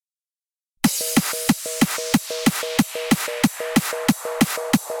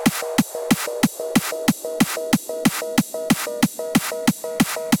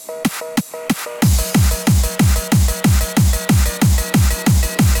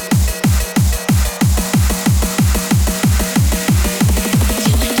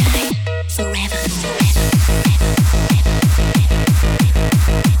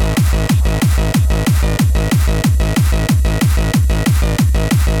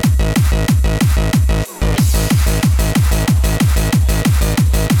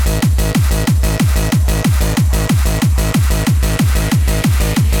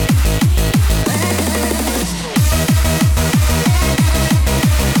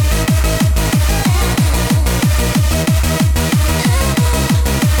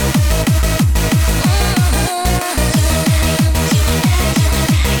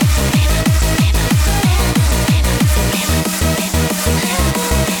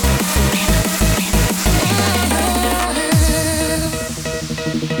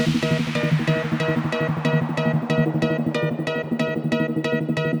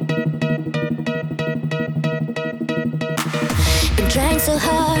Trying so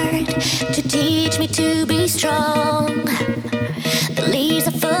hard to teach me to be strong. The leaves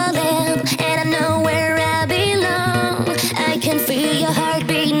are falling and I know where I belong. I can feel your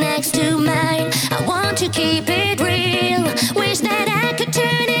heartbeat next to mine. I want to keep it real. Wish that I could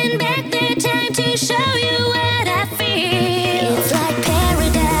turn in back the time to show you what I feel. It's like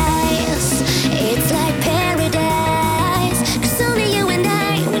paradise. It's like paradise. 'Cause only you and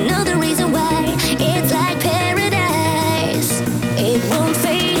I will know the reason why. It's like paradise. It won't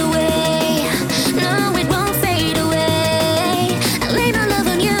fade away. No, it won't fade away. I lay my love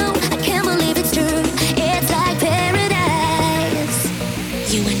on you. I can't believe it's true. It's like paradise.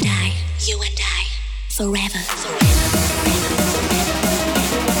 You and I, forever.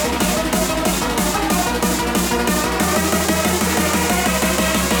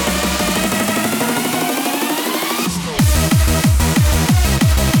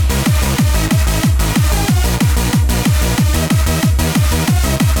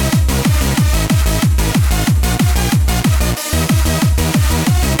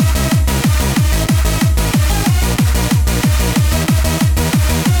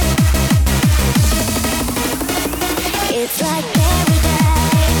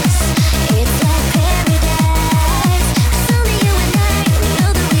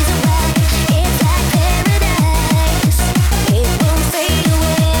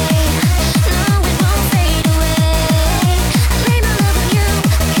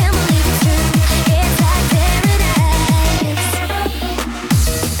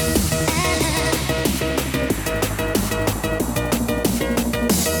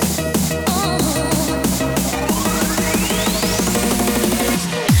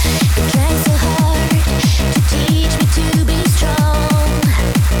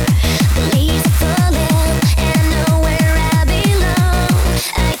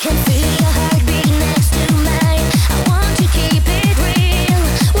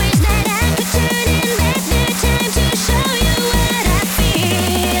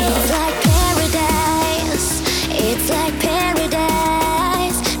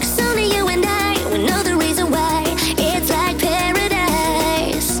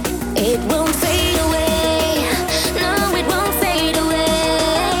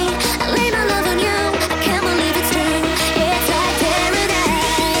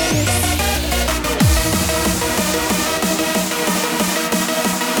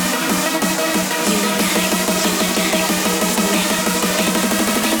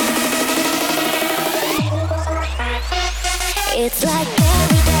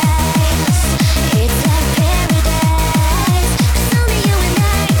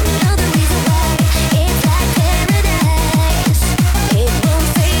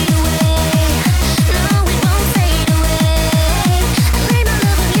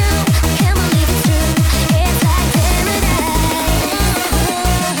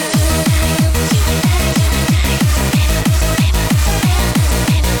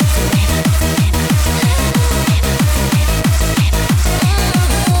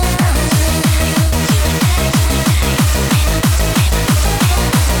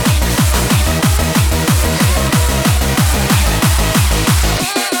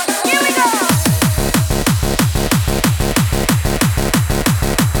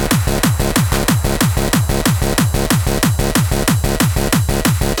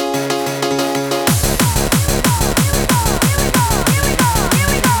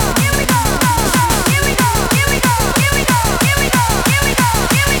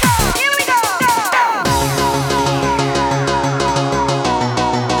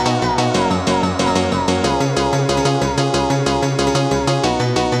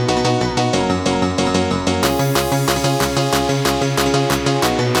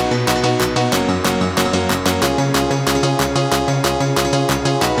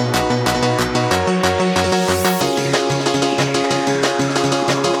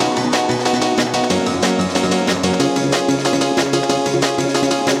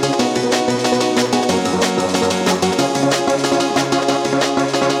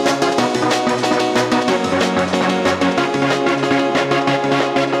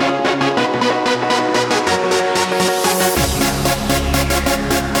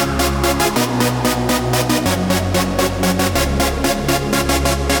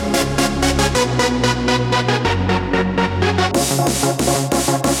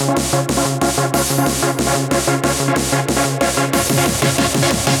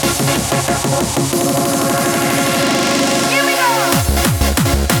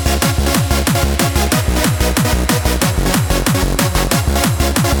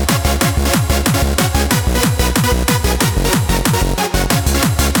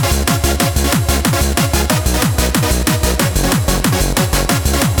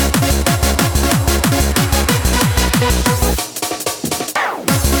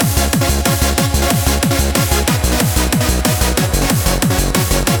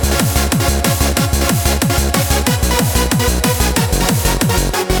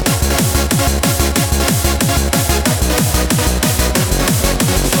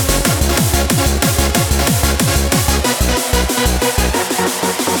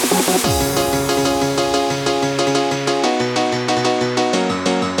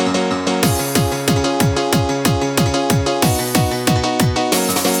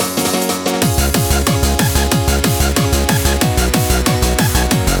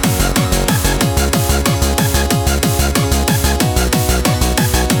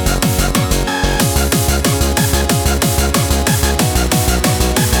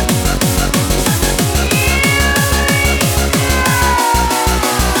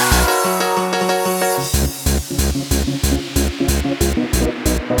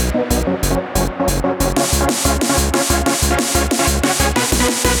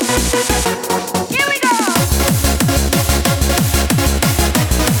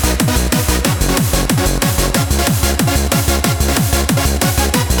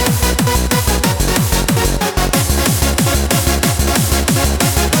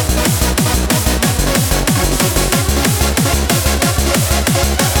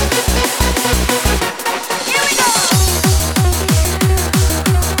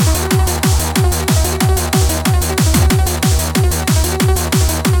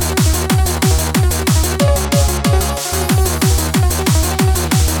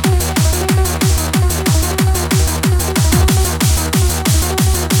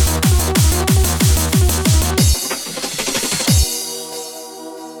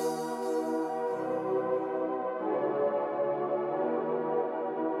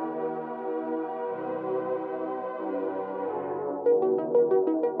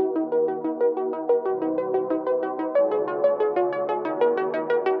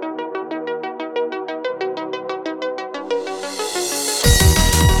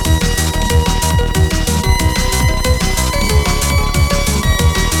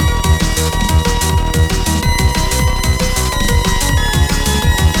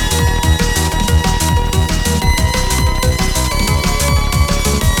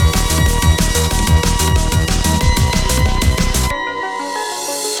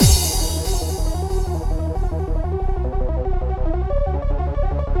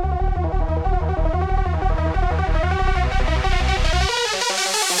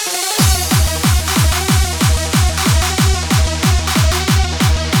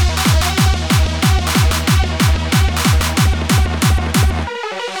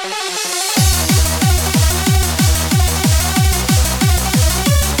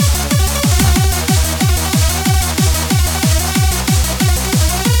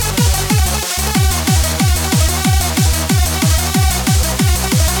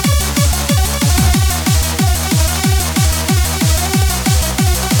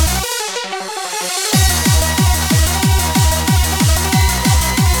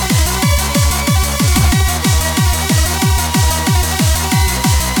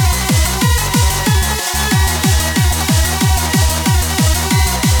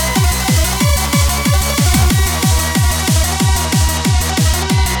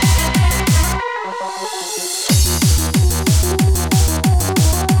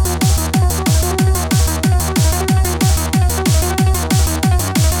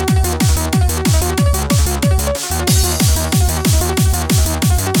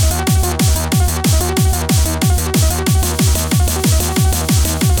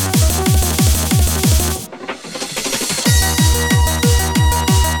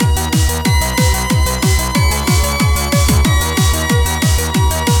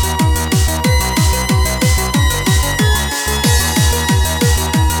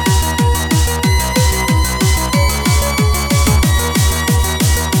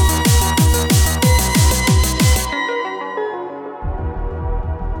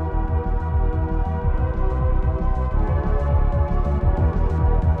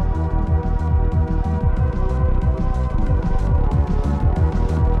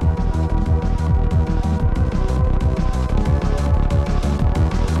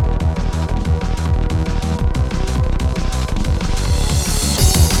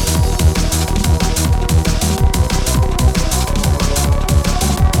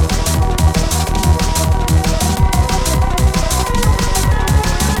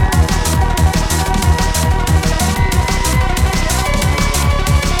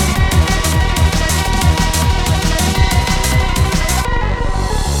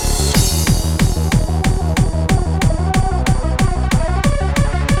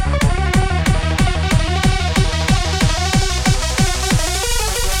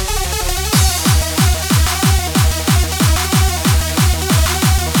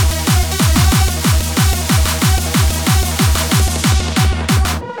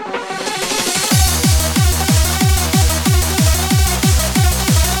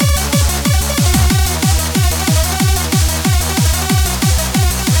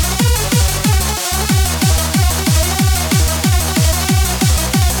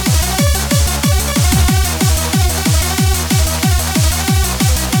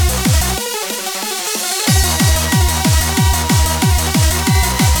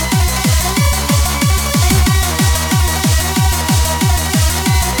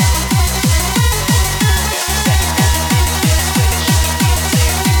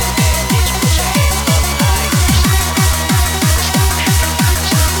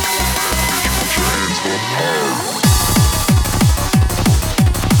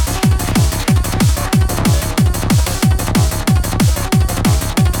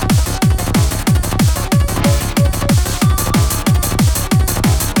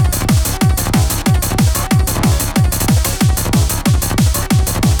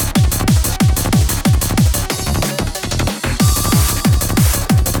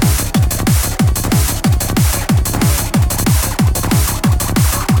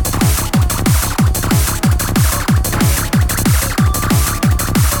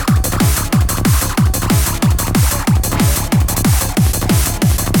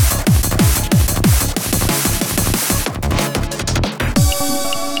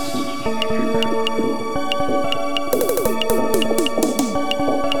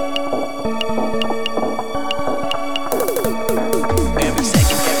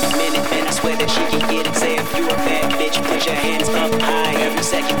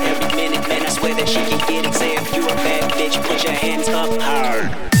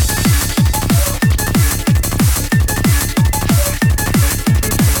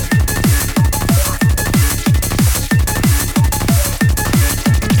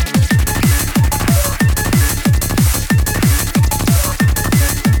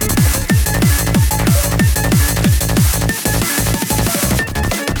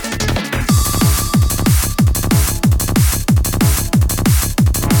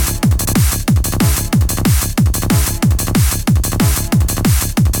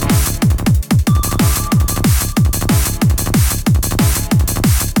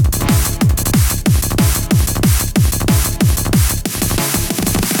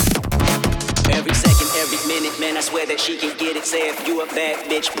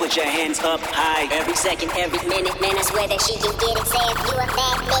 Put your hands up high. Every second, every minute, man, I swear that she can get it. Say if you a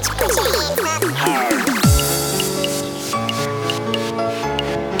bad bitch, put your hands up high.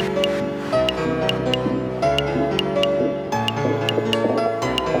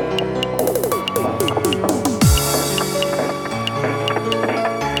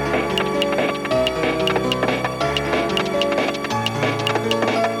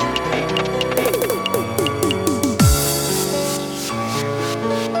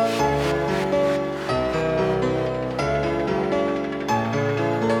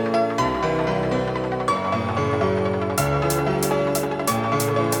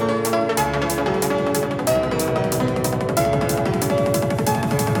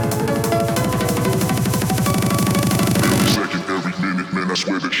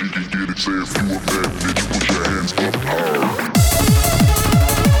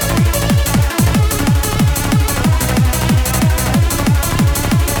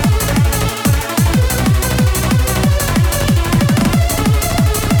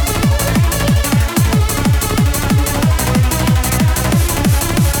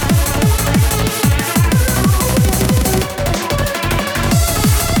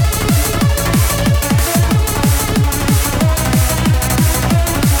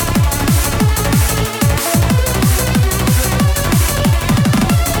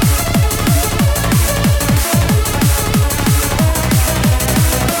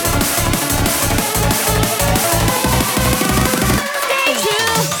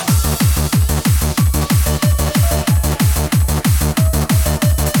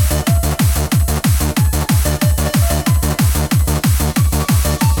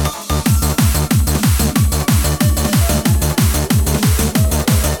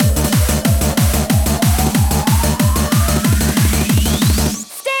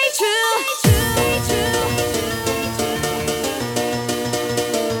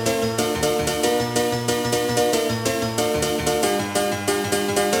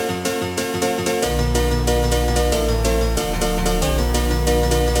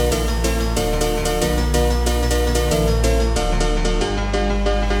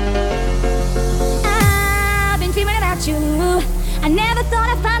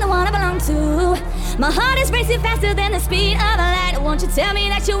 My heart is racing faster than the speed of a light. Won't you tell me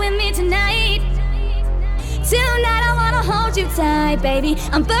that you're with me tonight? Tonight I wanna hold you tight, baby.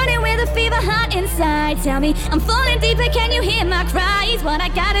 I'm burning with a fever hot inside. Tell me, I'm falling deeper, can you hear my cries? What I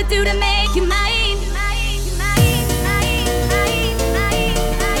gotta do to make you mine?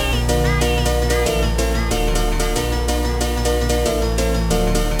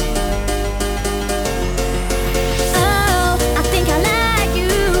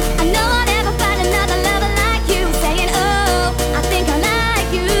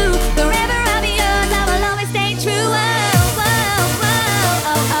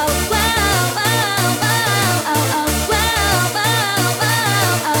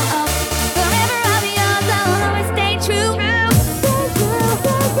 Forever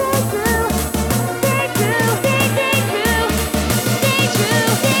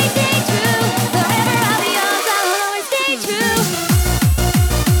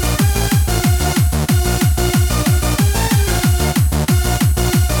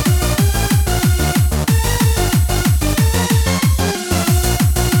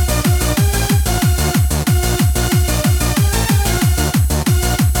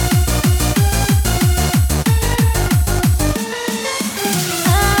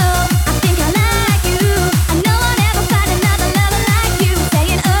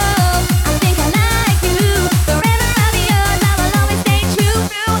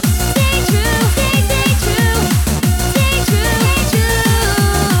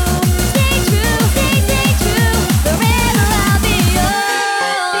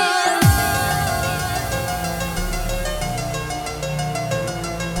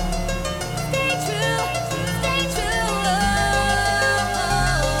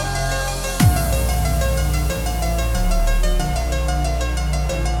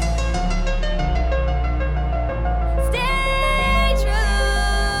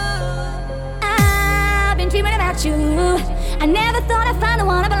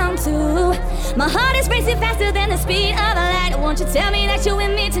My heart is racing faster than the speed of the light. Won't you tell me that you're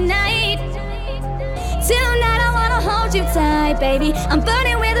with me tonight? Tonight I wanna hold you tight, baby. I'm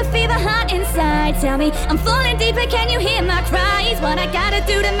burning with a fever hot inside. Tell me, I'm falling deeper, can you hear my cries? What I gotta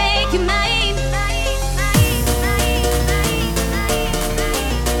do to make you mine?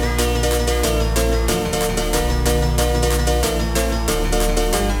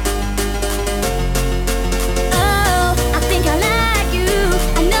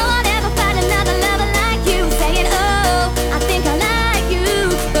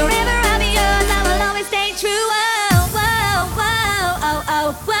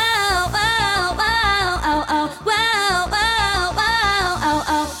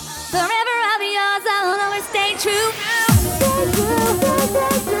 Forever I'll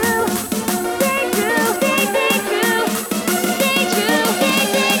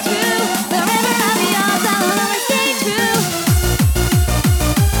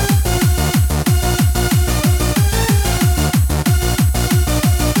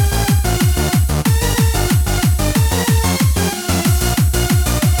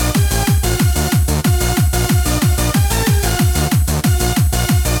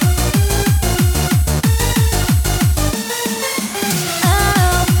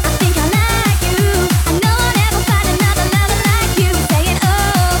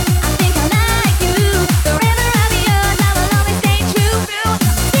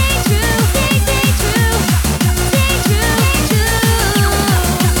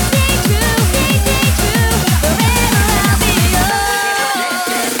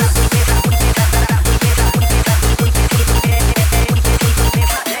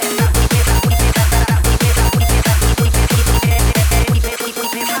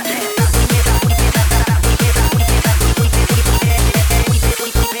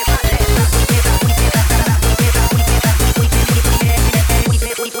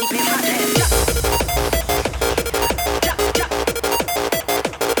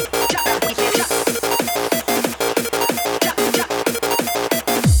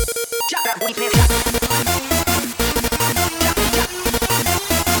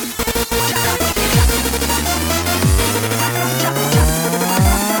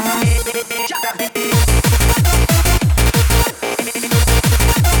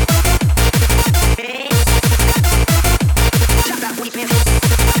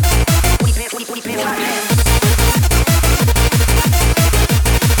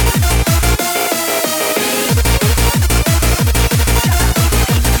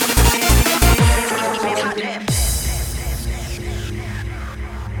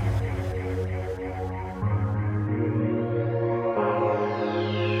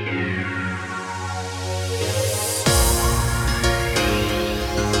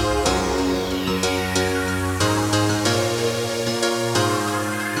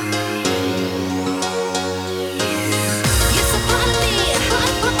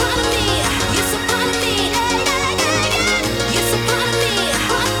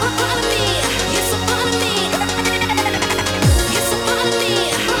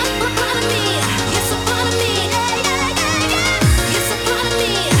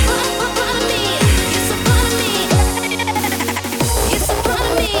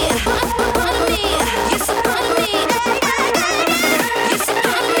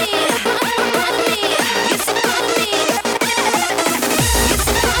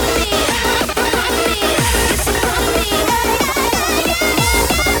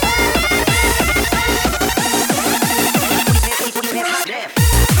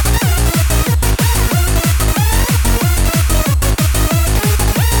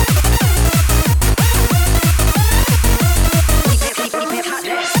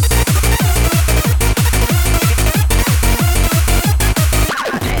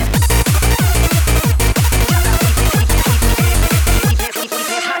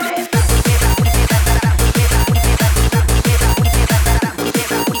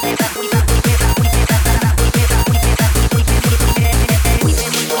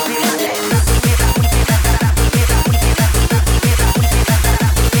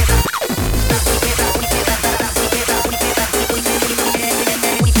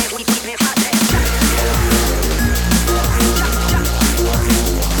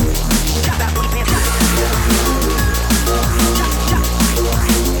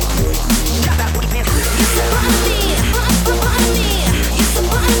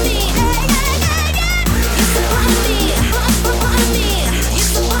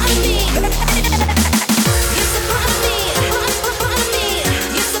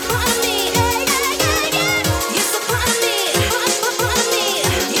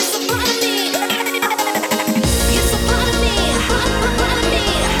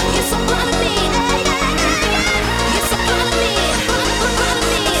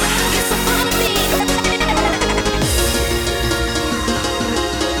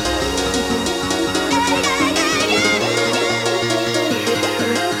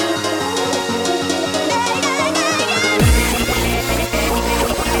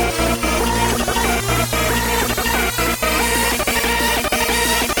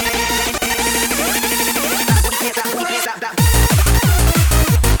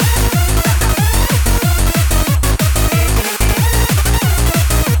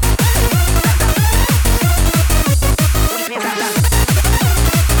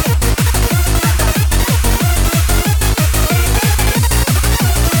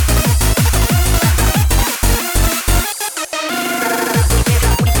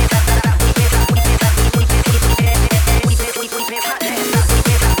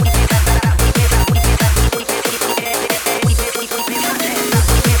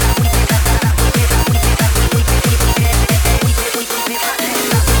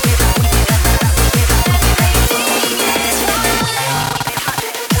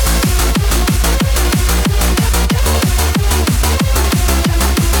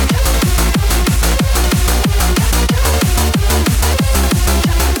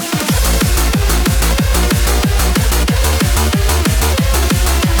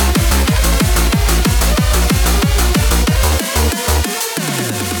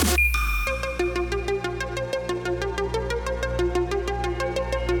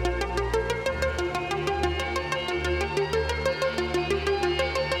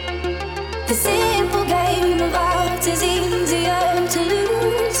The simple game of art is easier to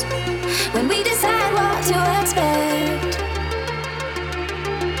lose when we decide what to expect.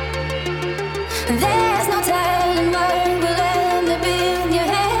 There's no telling what will end up in your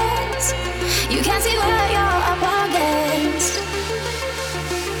hands. You can't see what you're up against.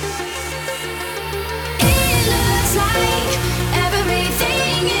 It looks like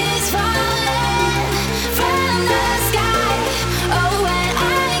everything is falling from the sky. Oh, and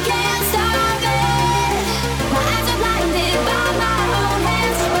I can't stop it. My eyes are blinded by my own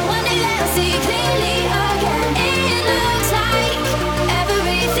hands, but one day they'll see clearly again. It looks like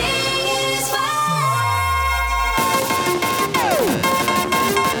everything is falling.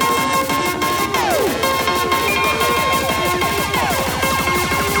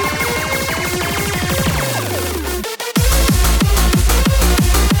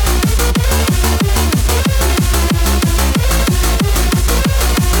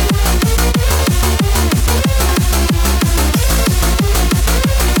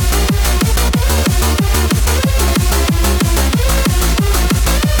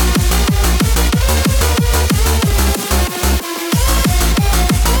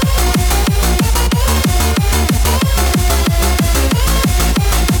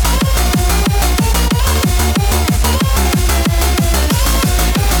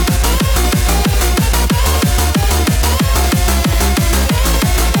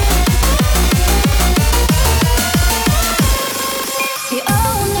 The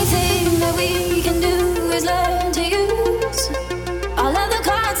only thing that we can do is learn to use all of the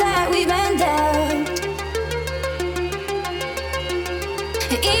cards that we've been dealt.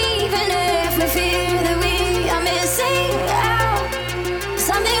 Even if we fear that we are missing out,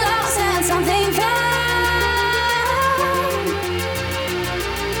 something lost and something found.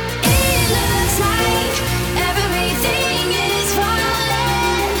 It looks like everything is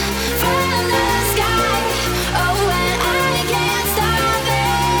falling from the sky. Oh, and I can't stop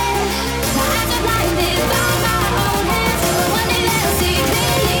it. My eyes are blinded by my own hands, but one day they'll see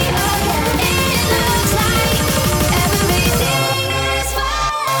clearly again. It looks like everything is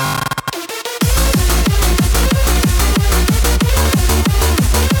falling.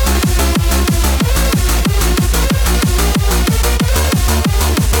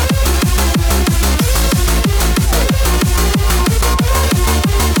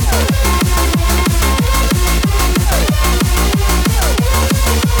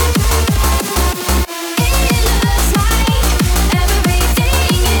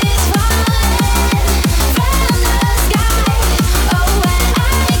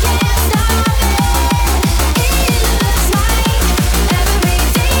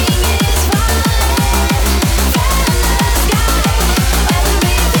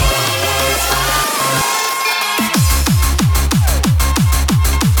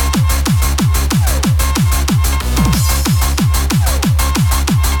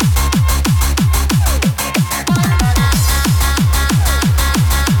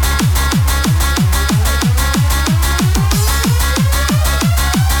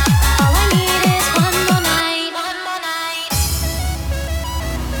 All I need is one more night, one more night.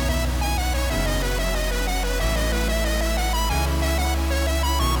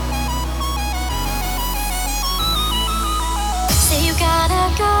 Say you gotta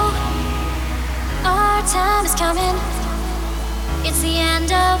go. Our time is coming. It's the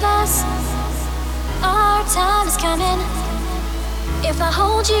end of us. Our time is coming. If I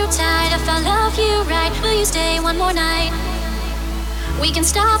hold you tight, if I love you right, will you stay one more night? We can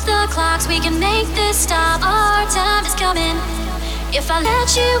stop the clocks, we can make this stop. Our time is coming. If I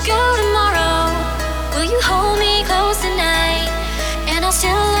let you go tomorrow, will you hold me close tonight? And I'll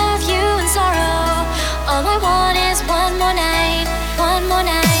still love you in sorrow. All I want is one more night, one more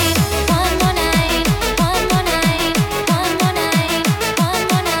night, one more night, one more night, one more night, one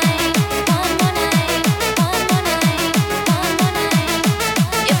more night, one more night, one more night, one more night.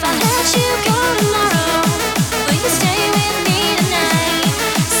 If I let you go tomorrow, will you stay with me tonight?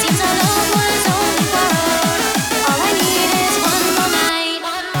 Seems our love was only borrowed. All I need is one more night,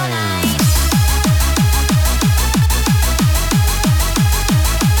 one more night.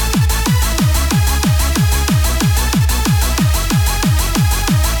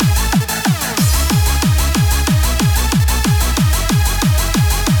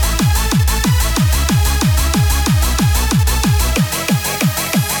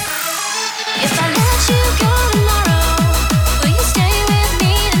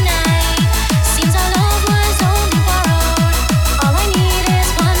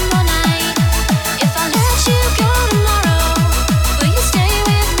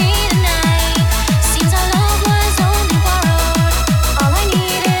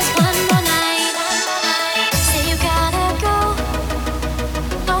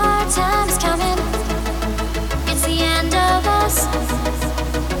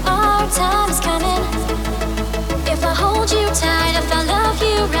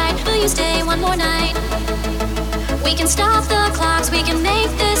 can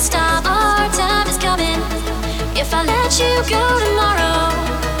make this stop. Our time is coming. If I let you go tomorrow,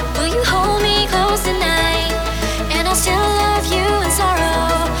 will you hold me close tonight? And I'll still love you in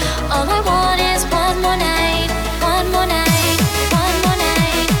sorrow. All I want is one more night, one more night, one more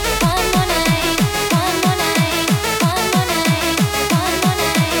night, one more night, one more night, one more night, one more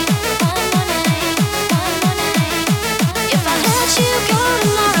night, one more night, one more night. If I let you go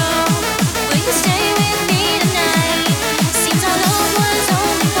tomorrow, will you stay with me tonight? Seems our love was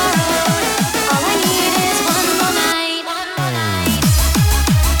only borrowed. All I need is one more night, one more night.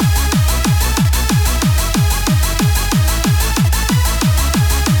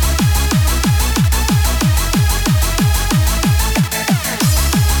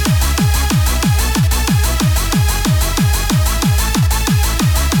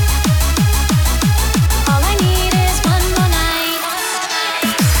 All I need is one more night.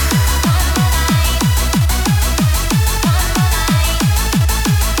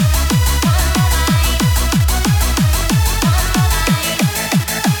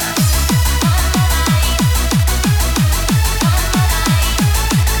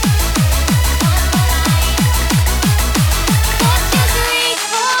 Let's just reach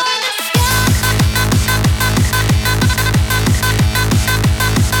for the sky.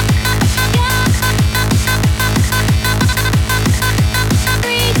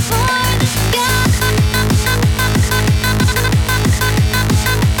 Reach for the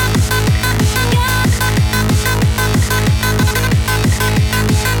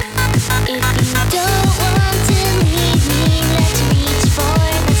If you don't want to leave me, let's reach for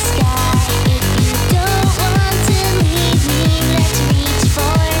the sky. If you don't want to leave me, let's reach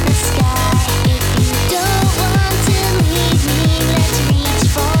for the sky. If you don't want to leave me, let's reach for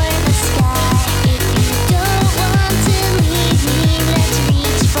the sky. If you don't want to leave me,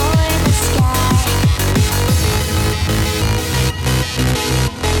 let's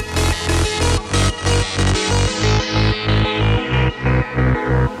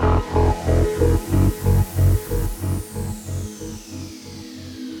reach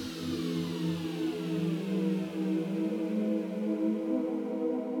for the sky.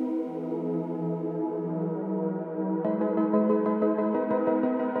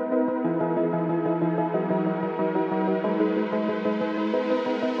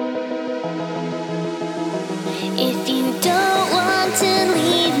 If you don't want to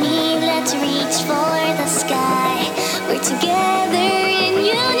leave me, let's reach for the sky. We're together in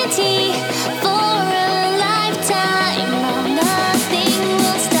unity for a lifetime. No, nothing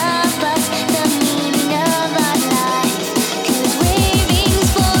will stop us, the meaning of our life. 'Cause waiting's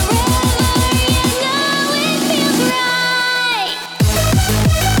forever, you know it feels right.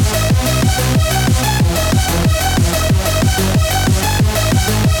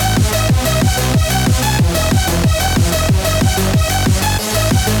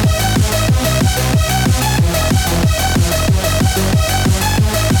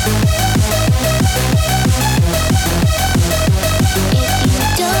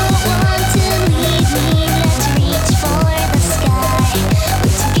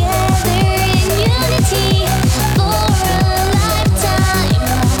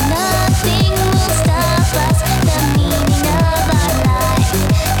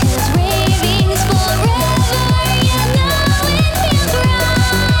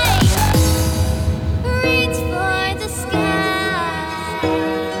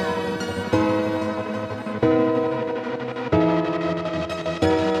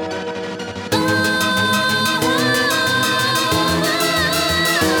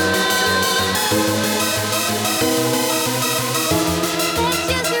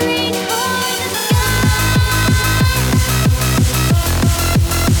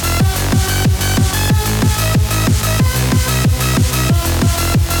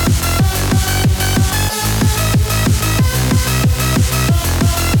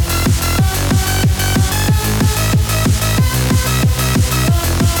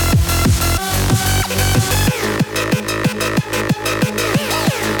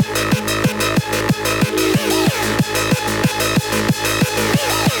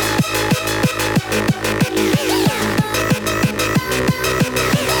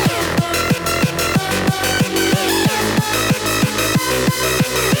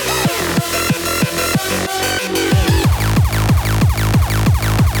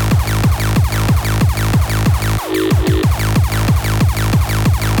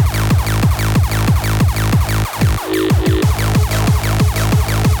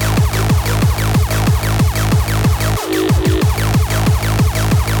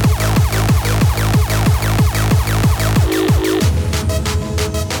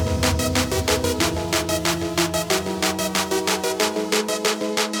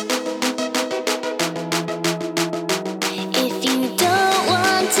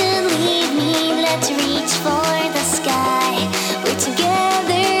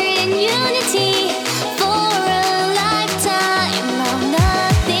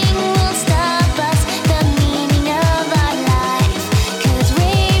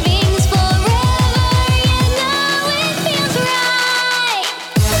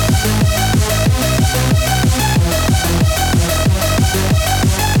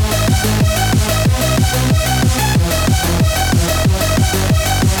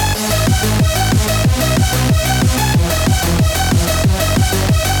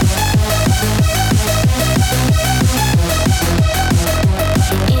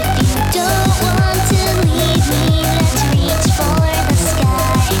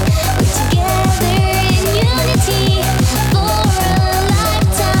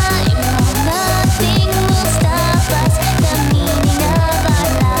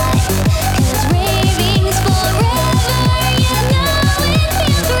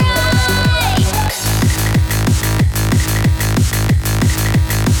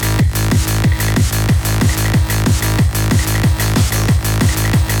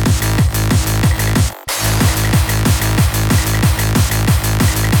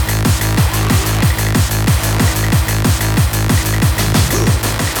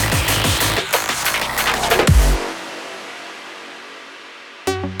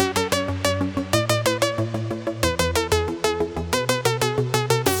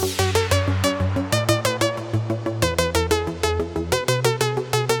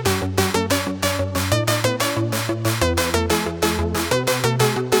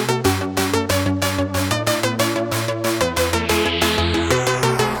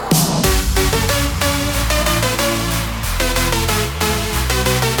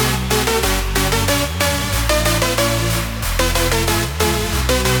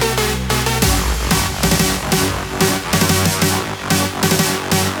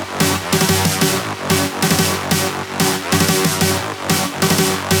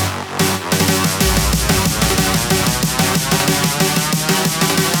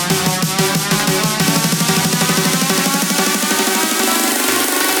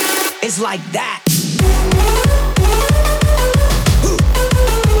 It's like that.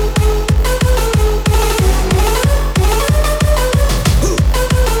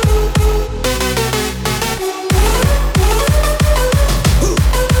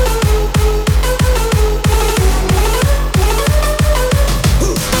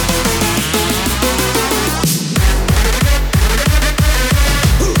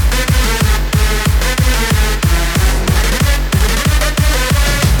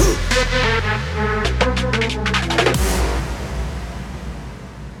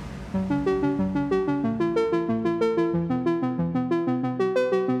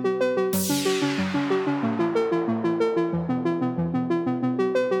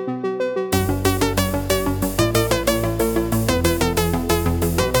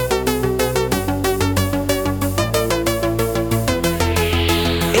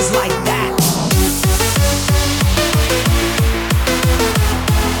 It's like that.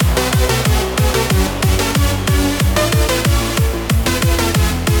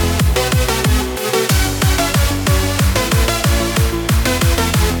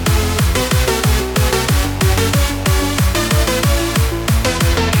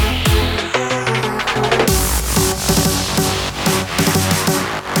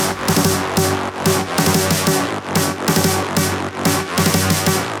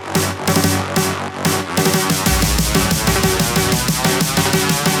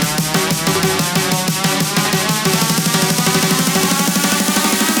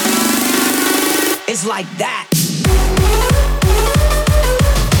 It's like that.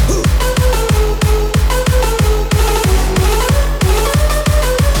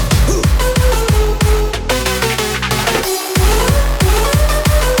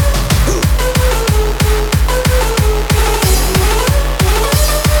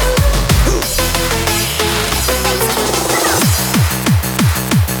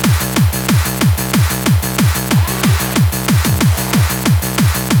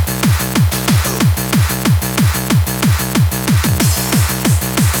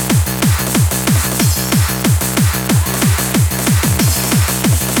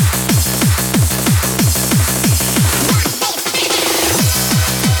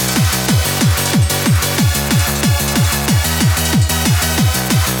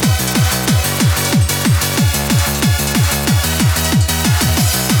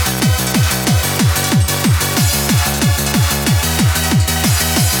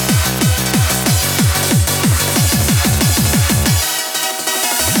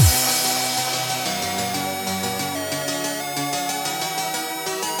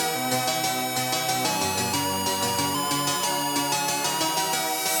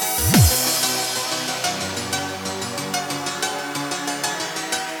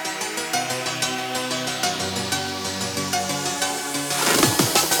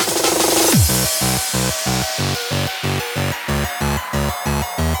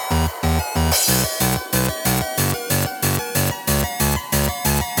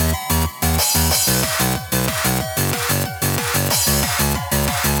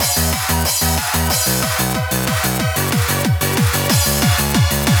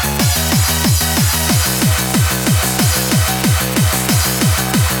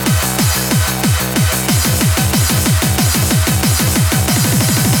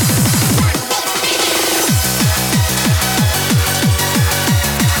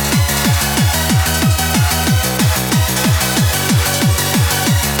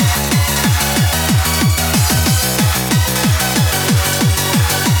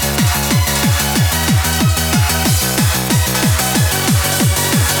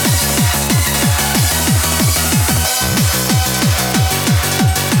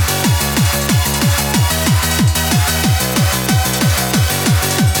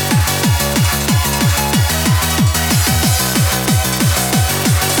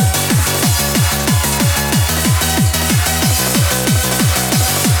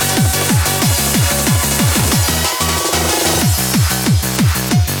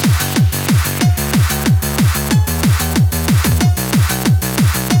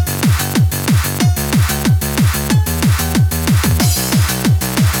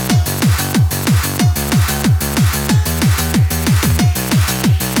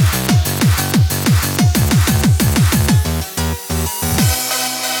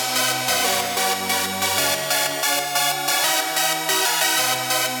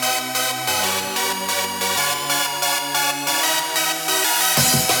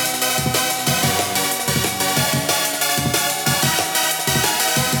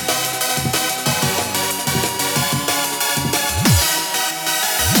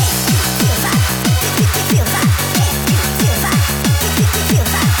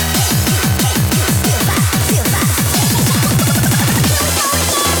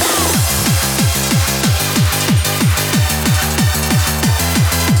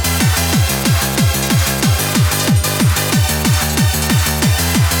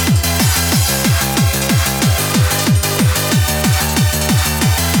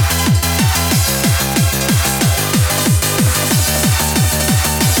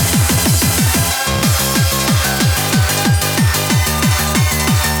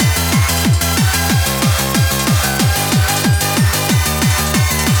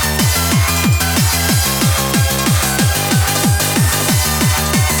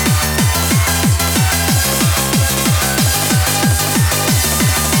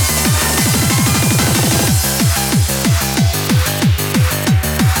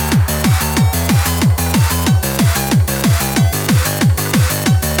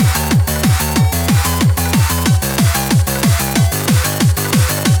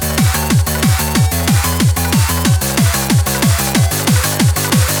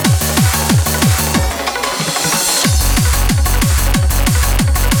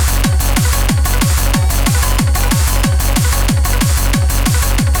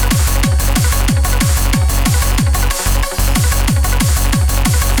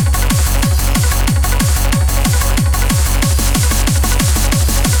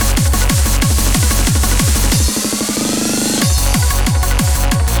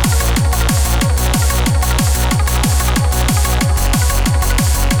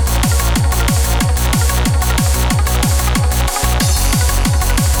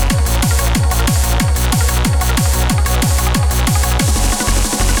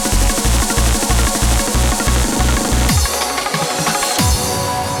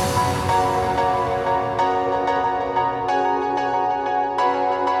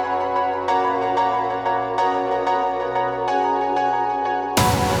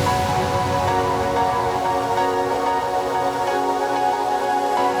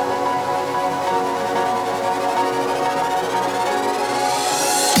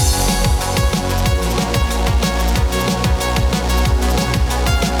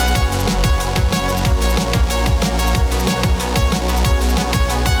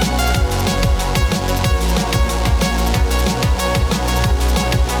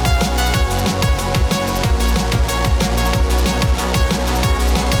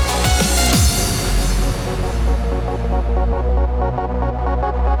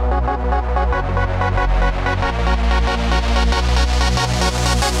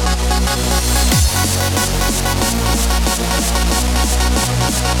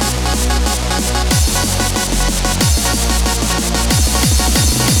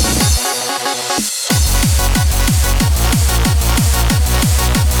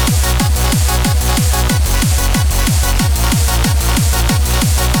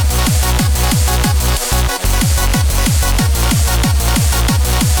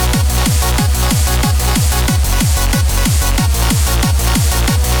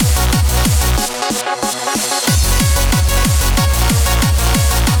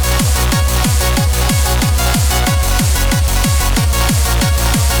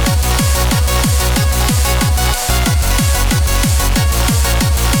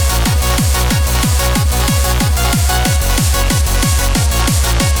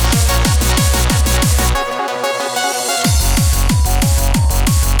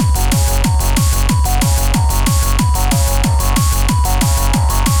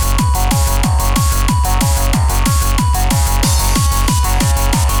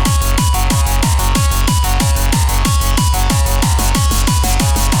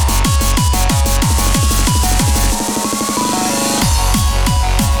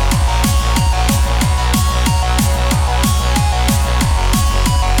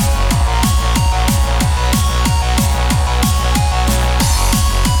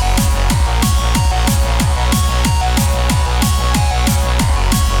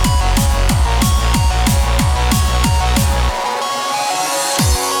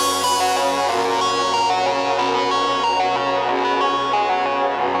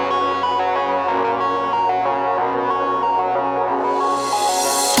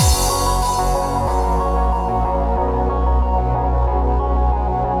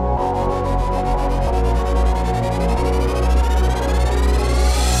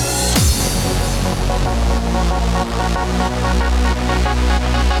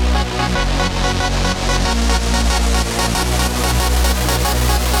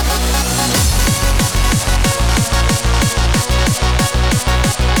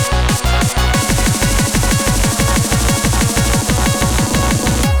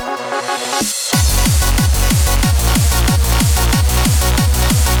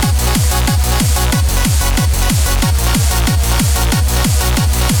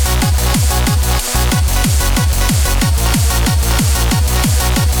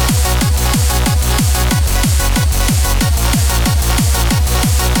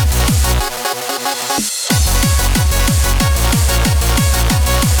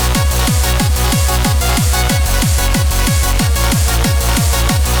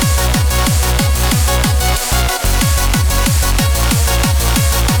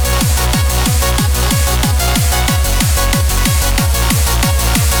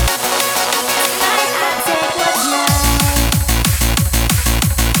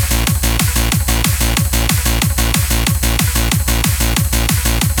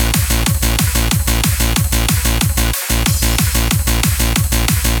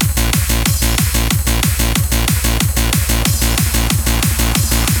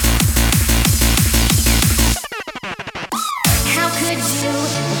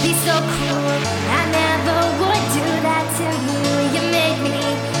 be so cruel. I never would do that to you. You make me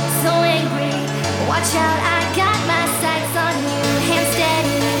so angry. Watch out, I got my sights on you. Hands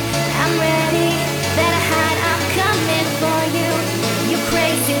steady, I'm ready. Better hide, I'm coming for you. You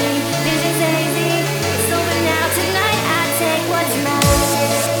crazy, vision's hazy. It's over now, tonight I take what's mine.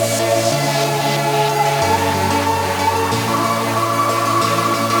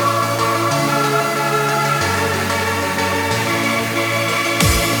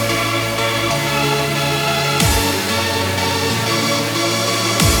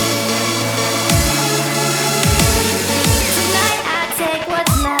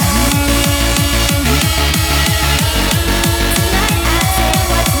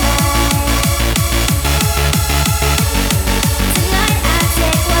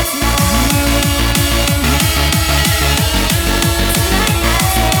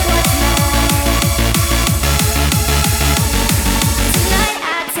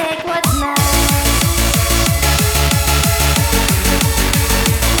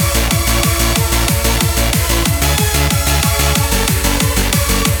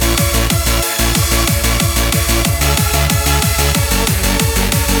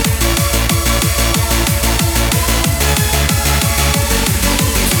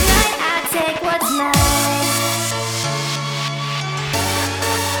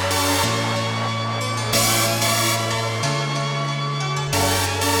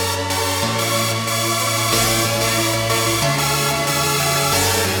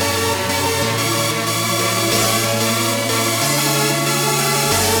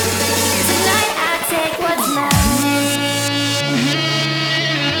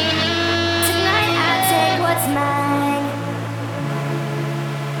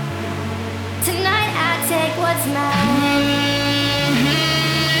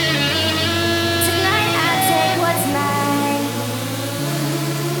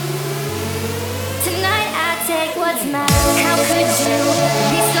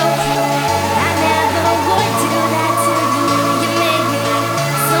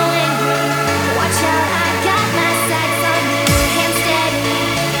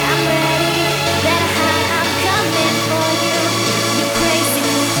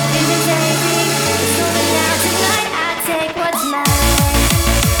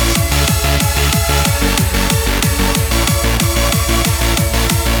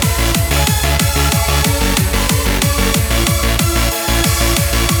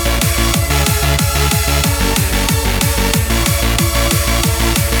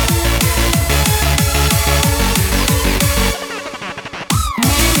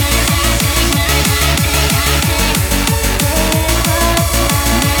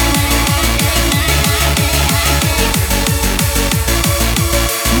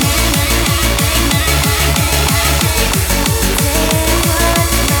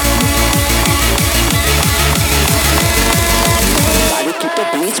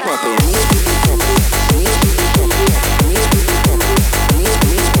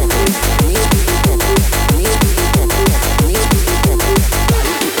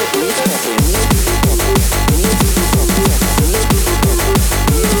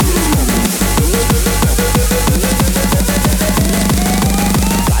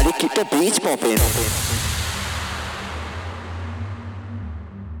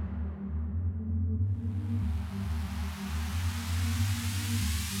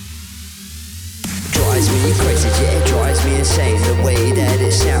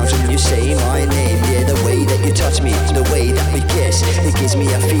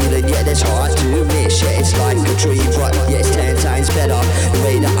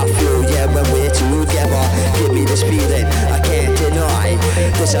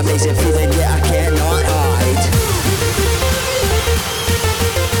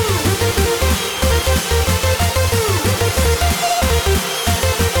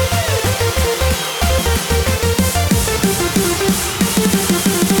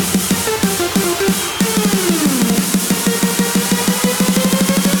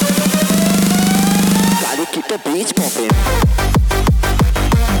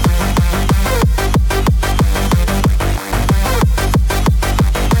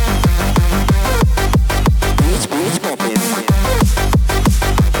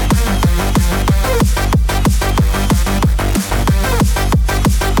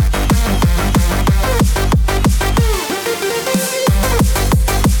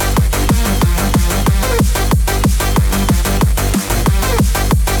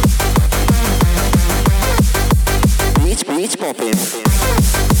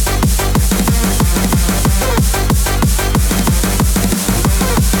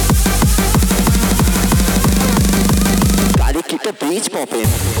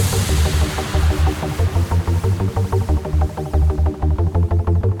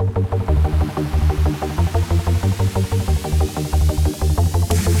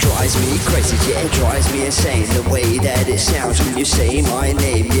 Drives me crazy, yeah, it drives me insane. The way that it sounds when you say my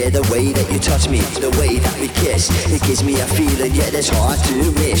name. Yeah, the way that you touch me, the way that we kiss. It gives me a feeling, yeah, that's hard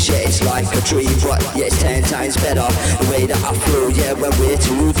to miss. Yeah, it's like a dream, but yeah, it's 10 times better. The way that I feel, yeah, when we're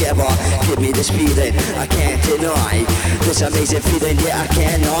together. Give me this feeling, I can't deny. This amazing feeling, yeah, I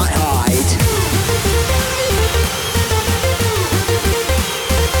cannot hide.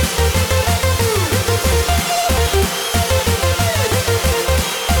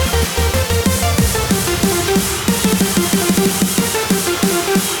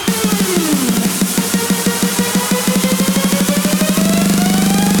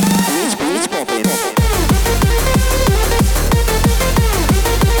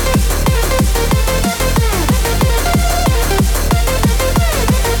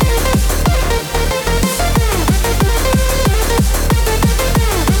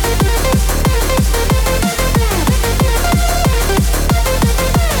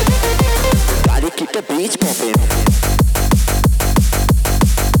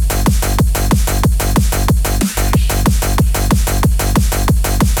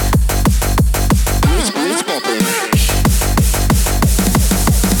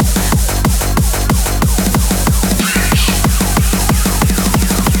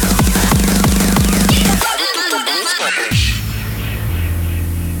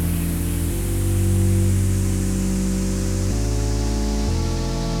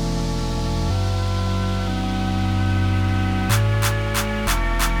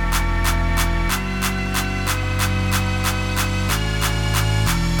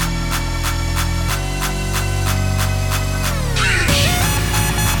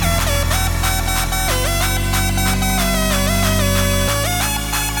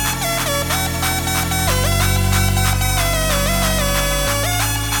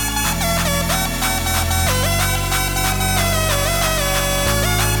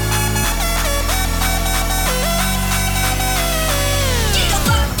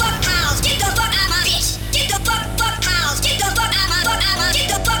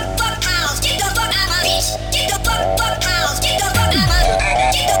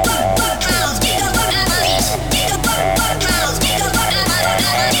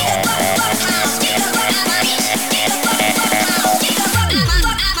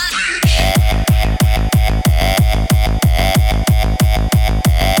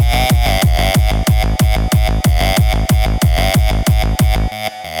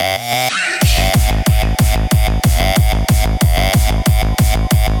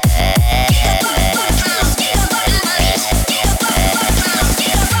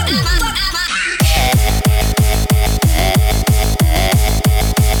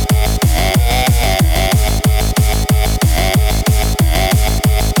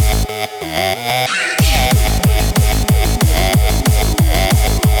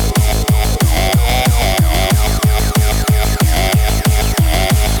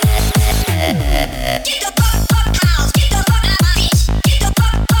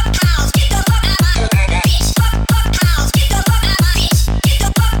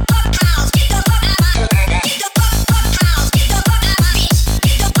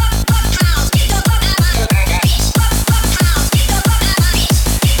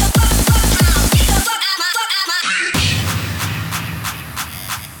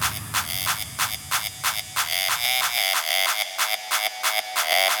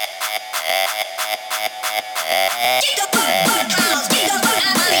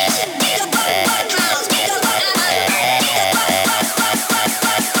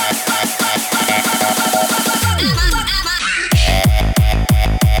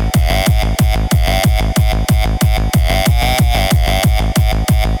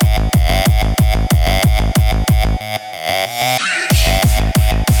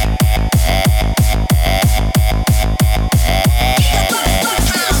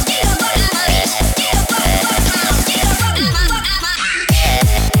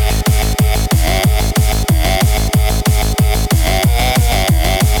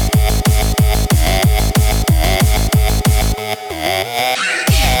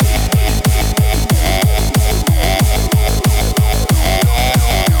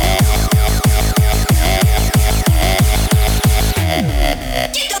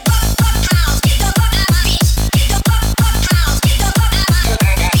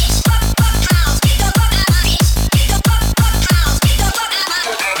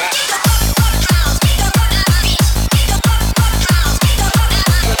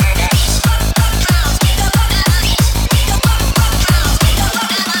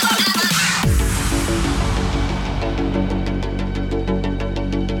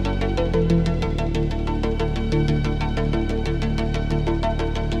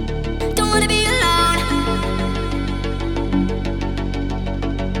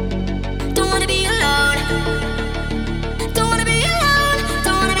 Don't wanna be alone,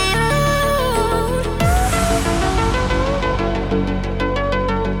 don't wanna be alone.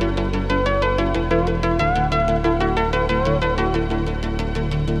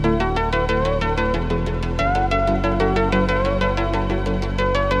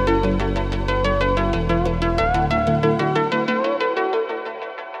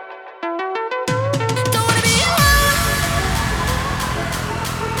 Don't wanna be alone.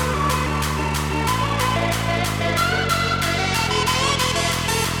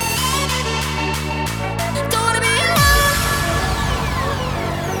 Don't wanna be alone.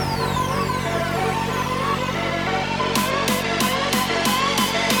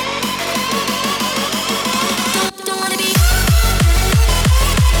 Don't wanna be.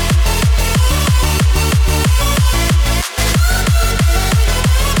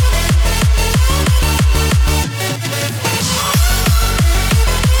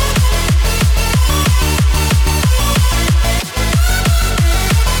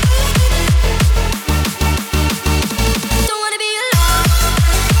 Don't wanna be alone.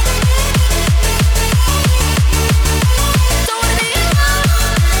 Don't wanna be alone.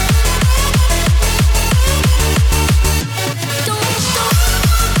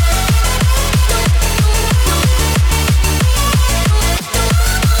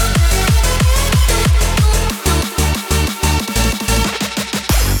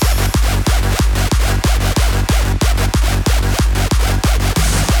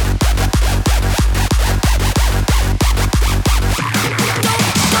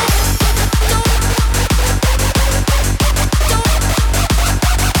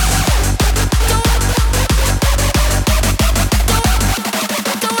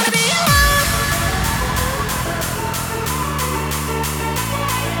 Don't wanna be alone.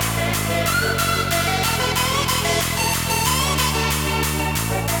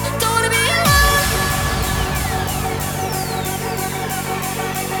 Don't wanna be alone.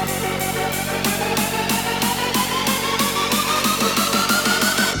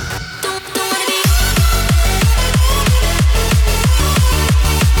 Don't wanna be.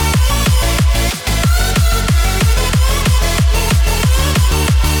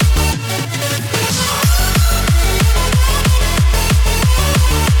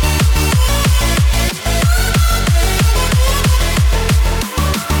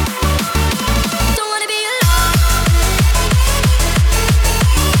 Don't wanna be alone.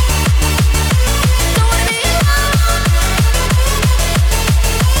 Don't wanna be alone.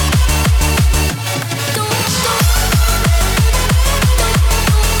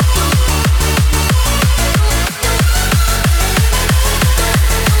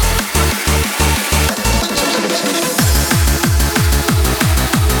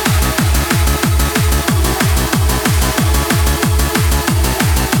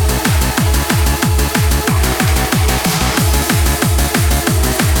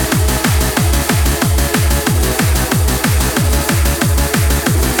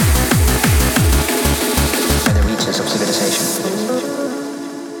 By the reaches of civilization.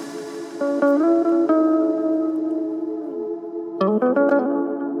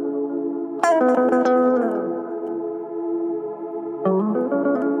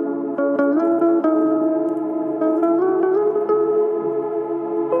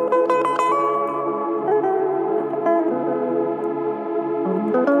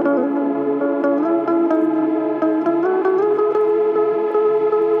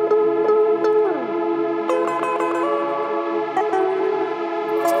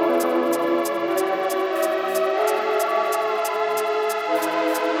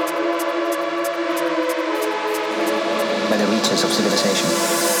 By the reaches of civilization.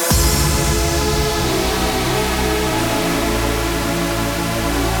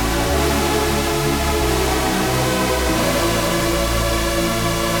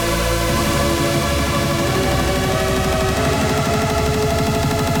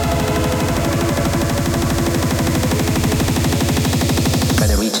 By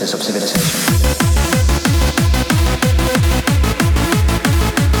the reaches of civilization.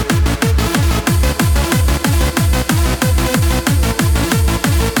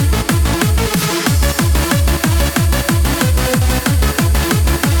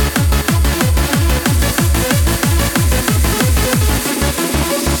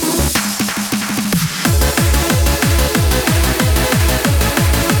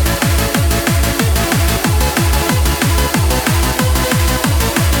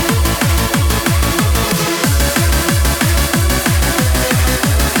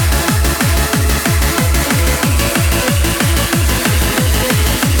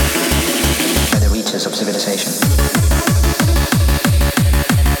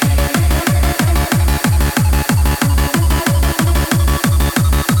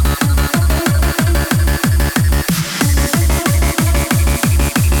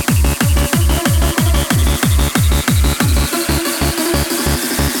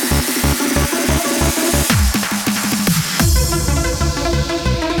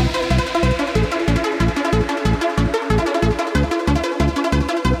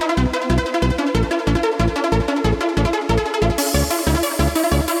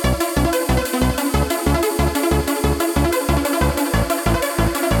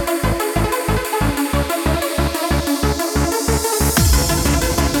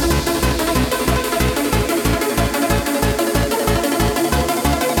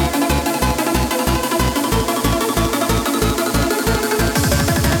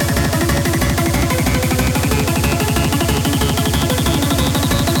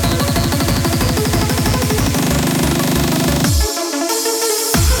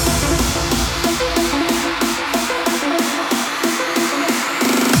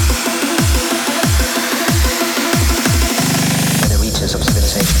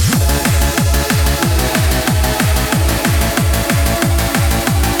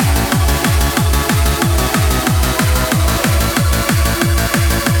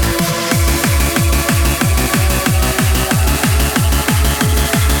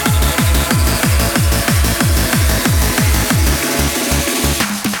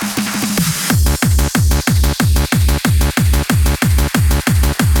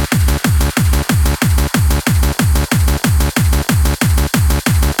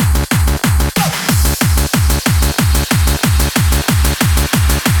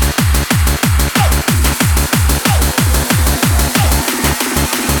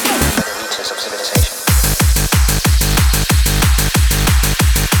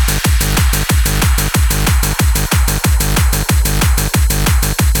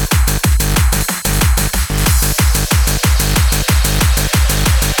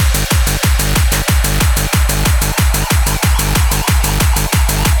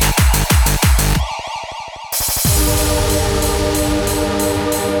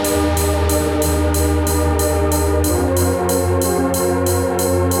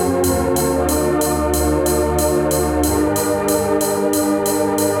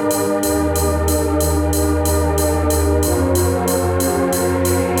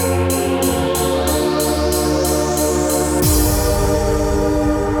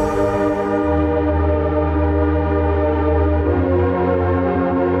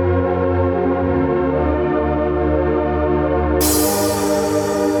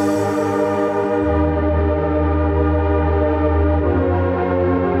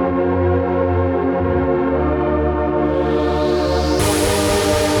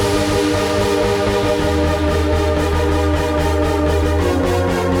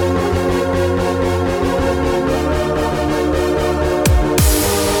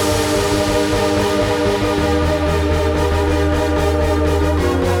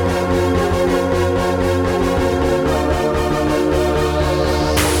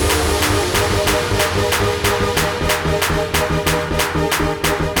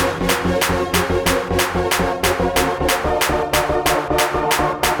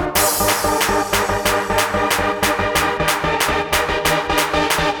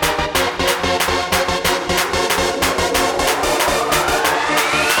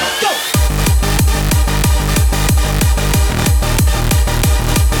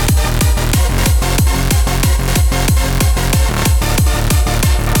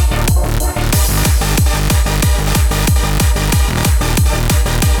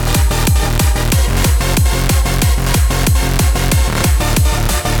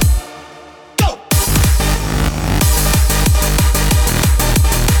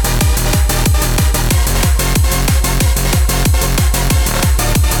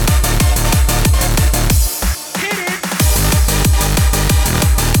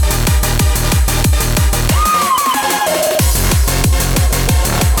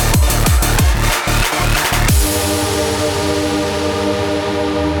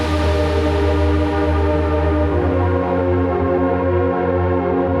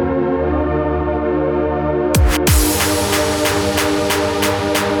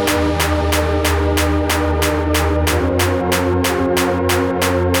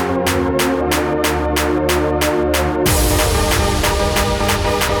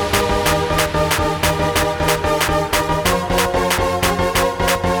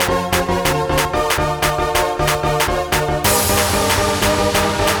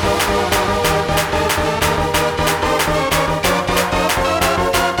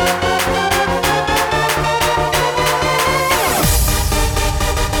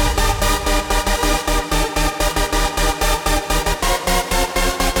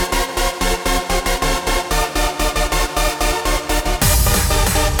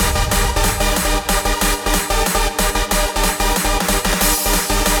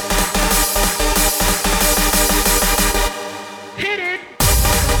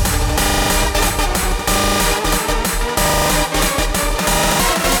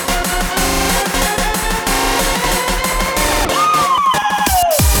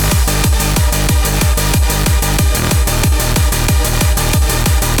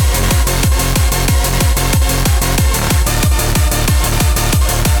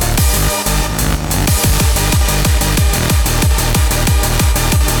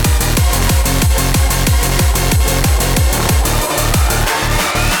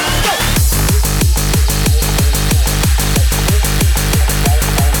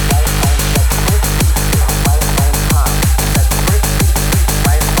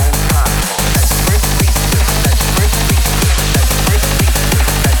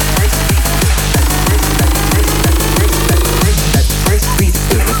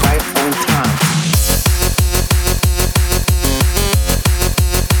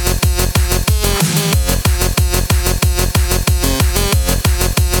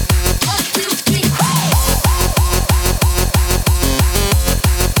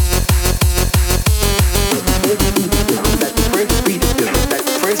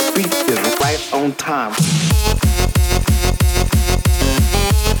 on time.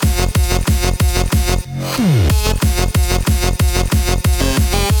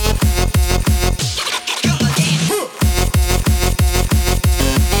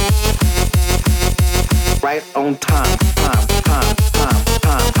 Right on time, time, time, time,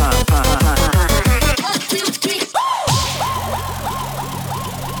 time, time, time. 1, 2, 3,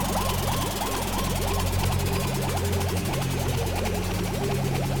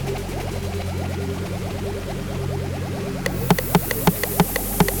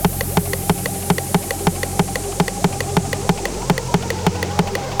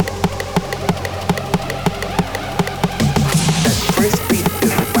 That first beat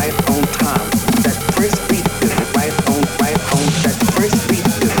is right on time. That first beat is right on. That first beat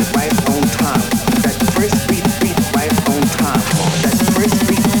is right on time. That first beat right on time. That first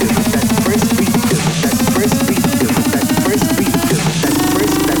beat is. That first beat is. That first beat is. That first beat is.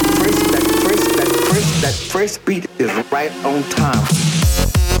 That first beat is right on time.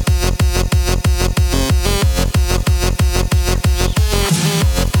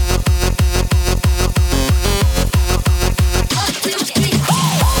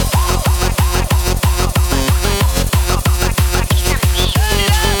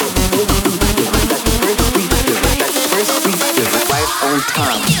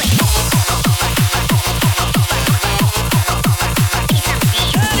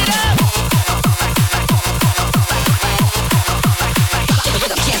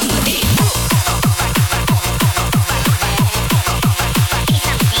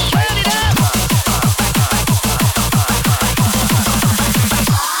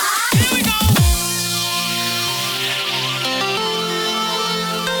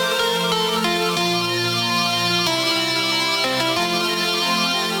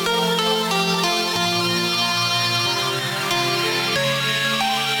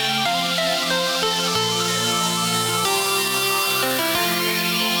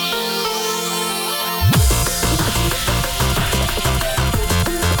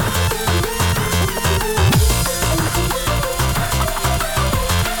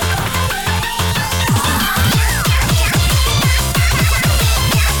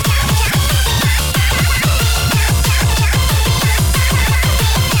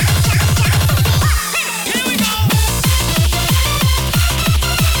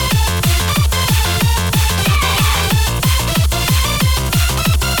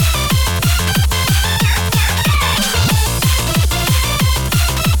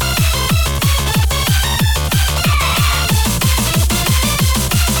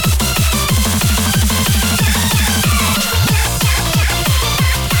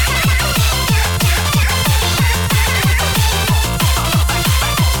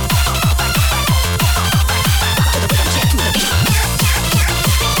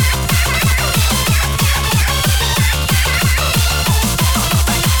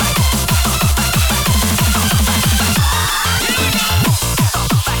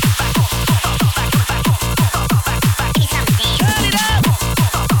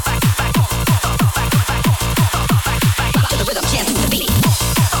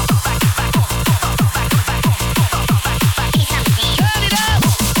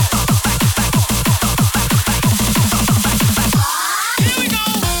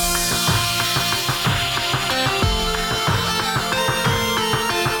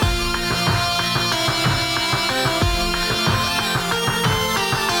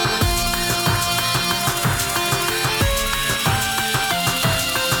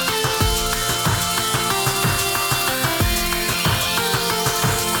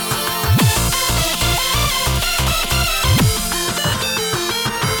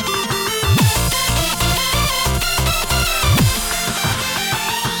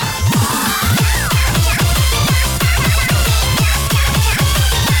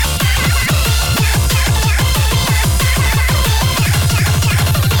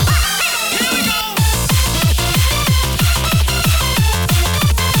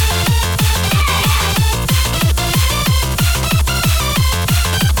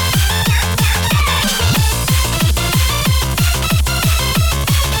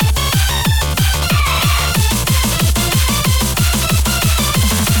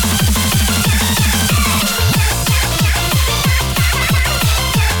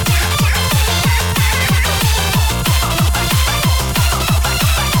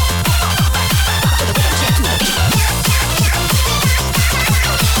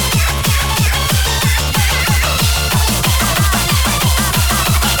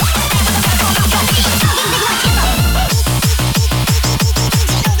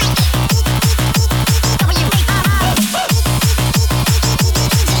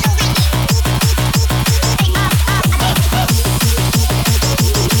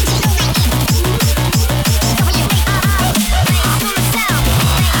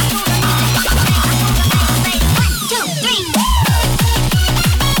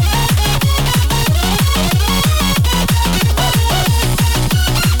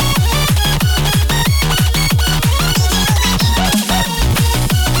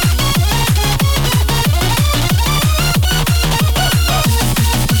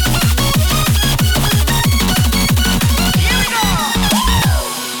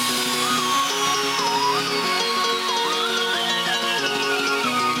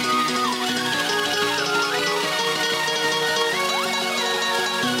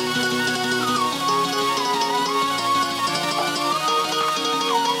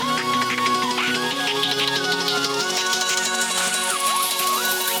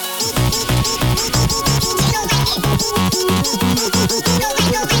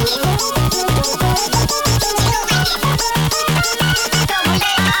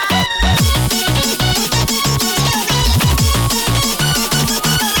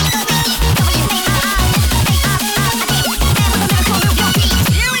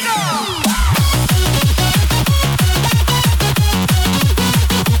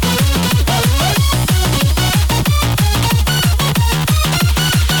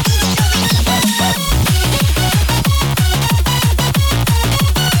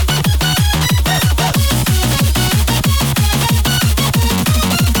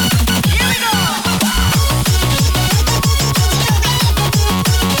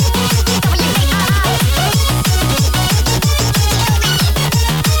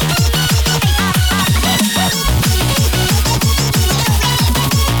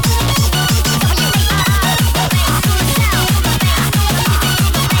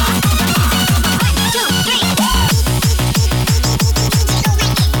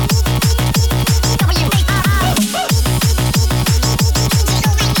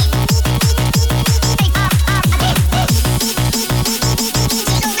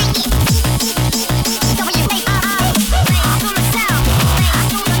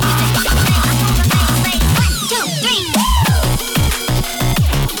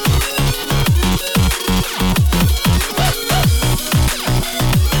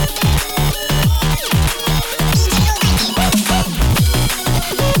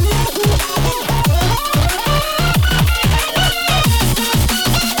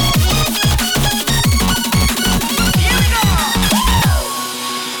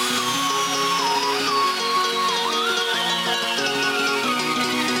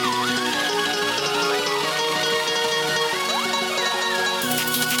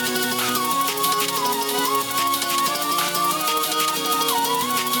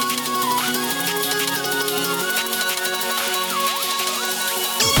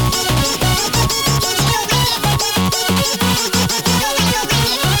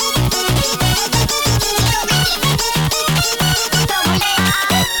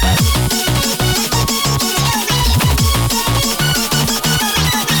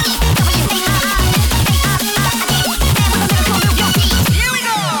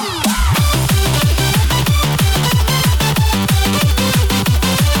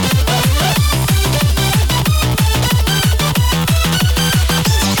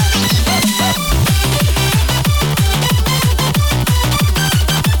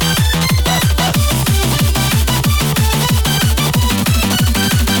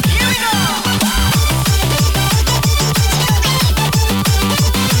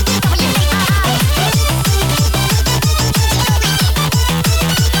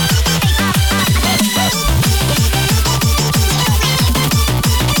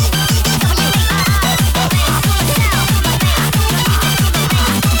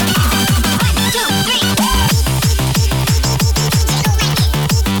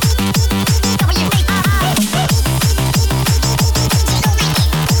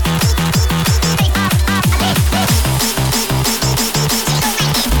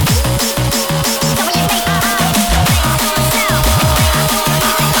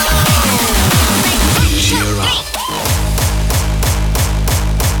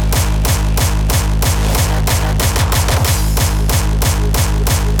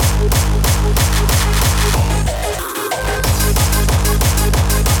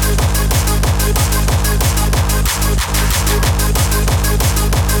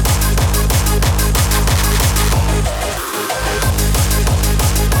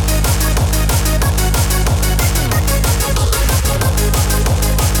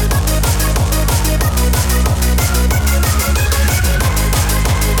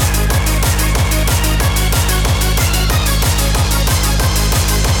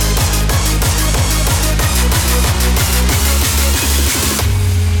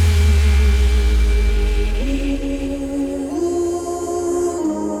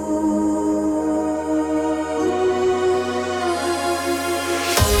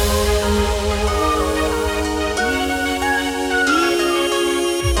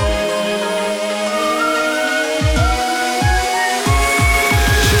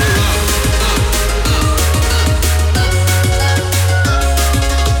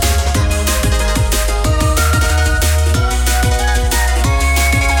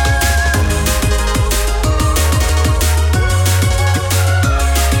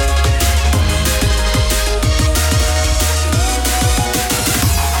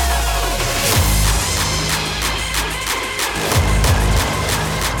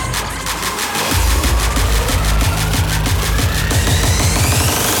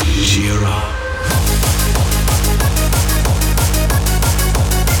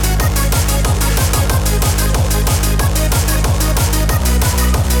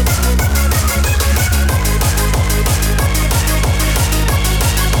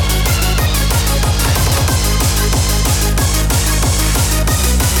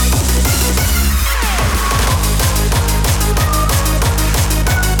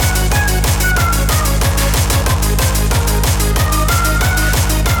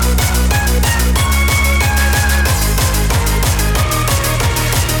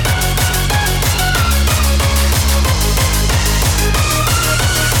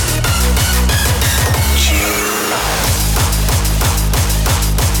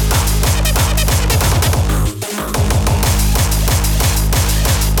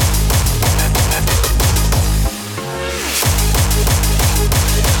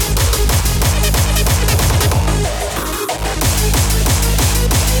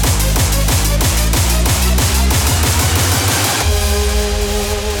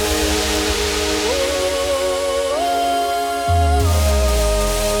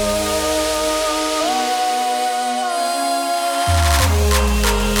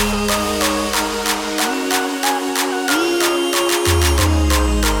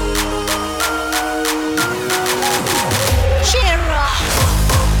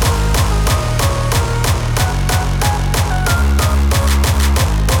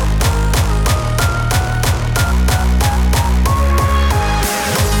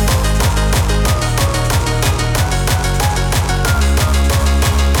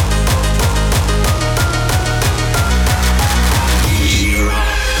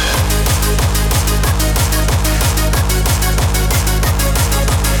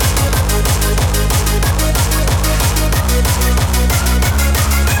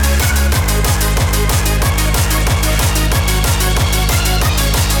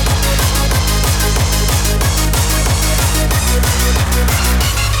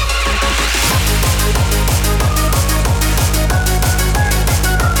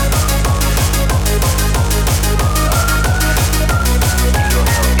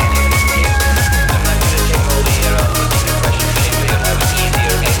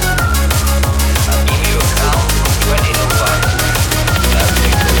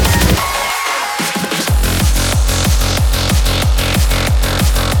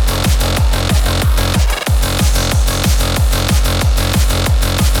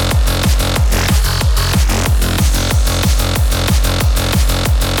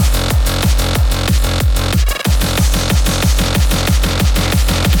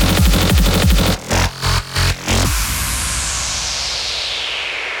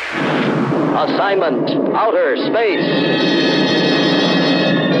 Assignment, outer space.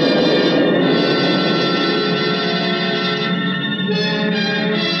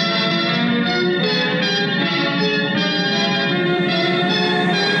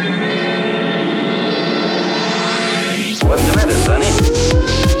 What's the matter, Sonny?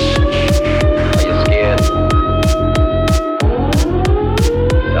 Are you scared?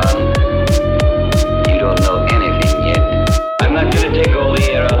 Son, you don't know anything yet. I'm not gonna take all the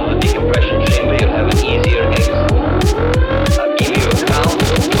air out of the decompression chamber. You'll have an easier exit. I'll give you a count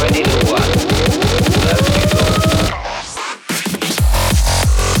of 20 to 1. That's you go.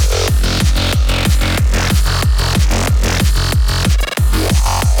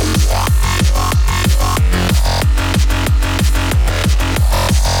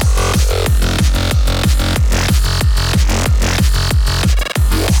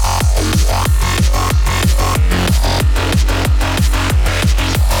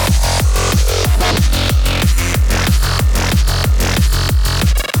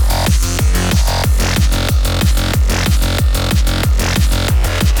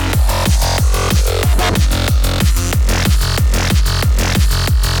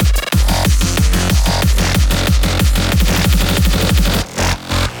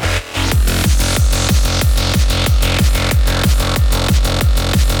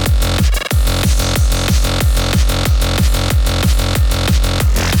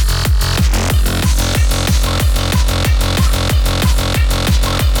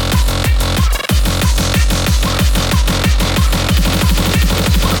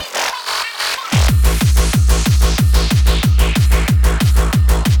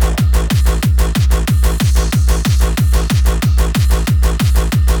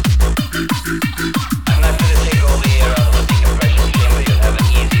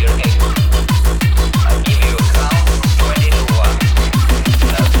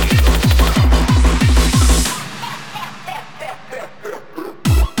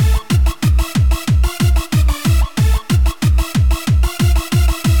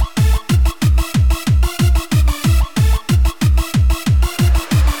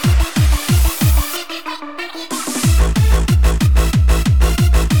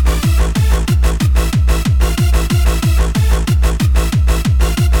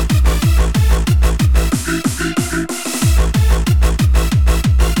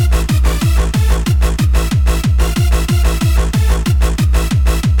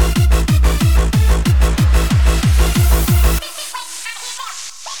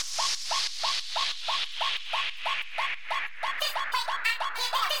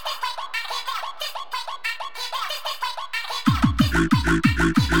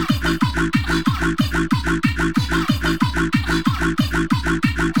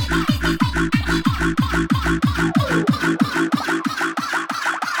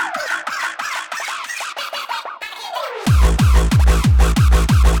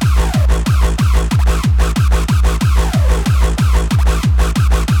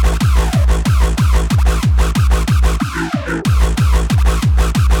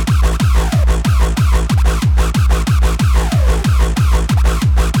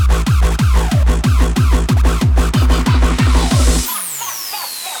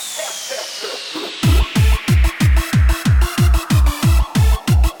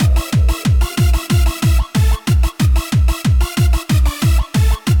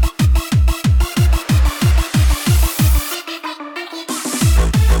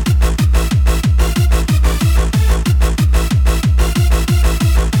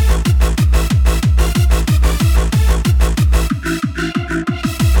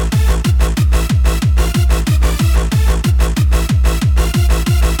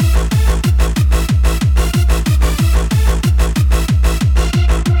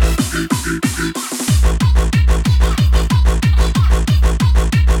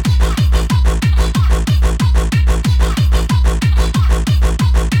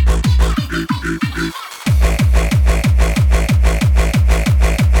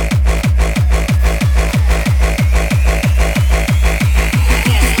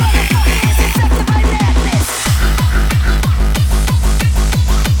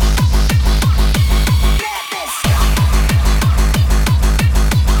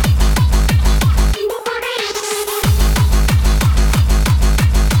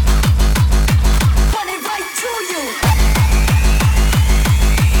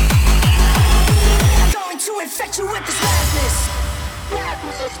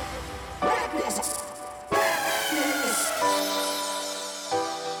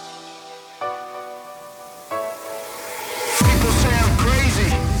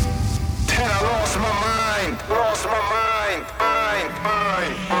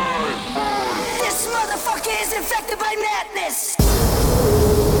 infected by madness.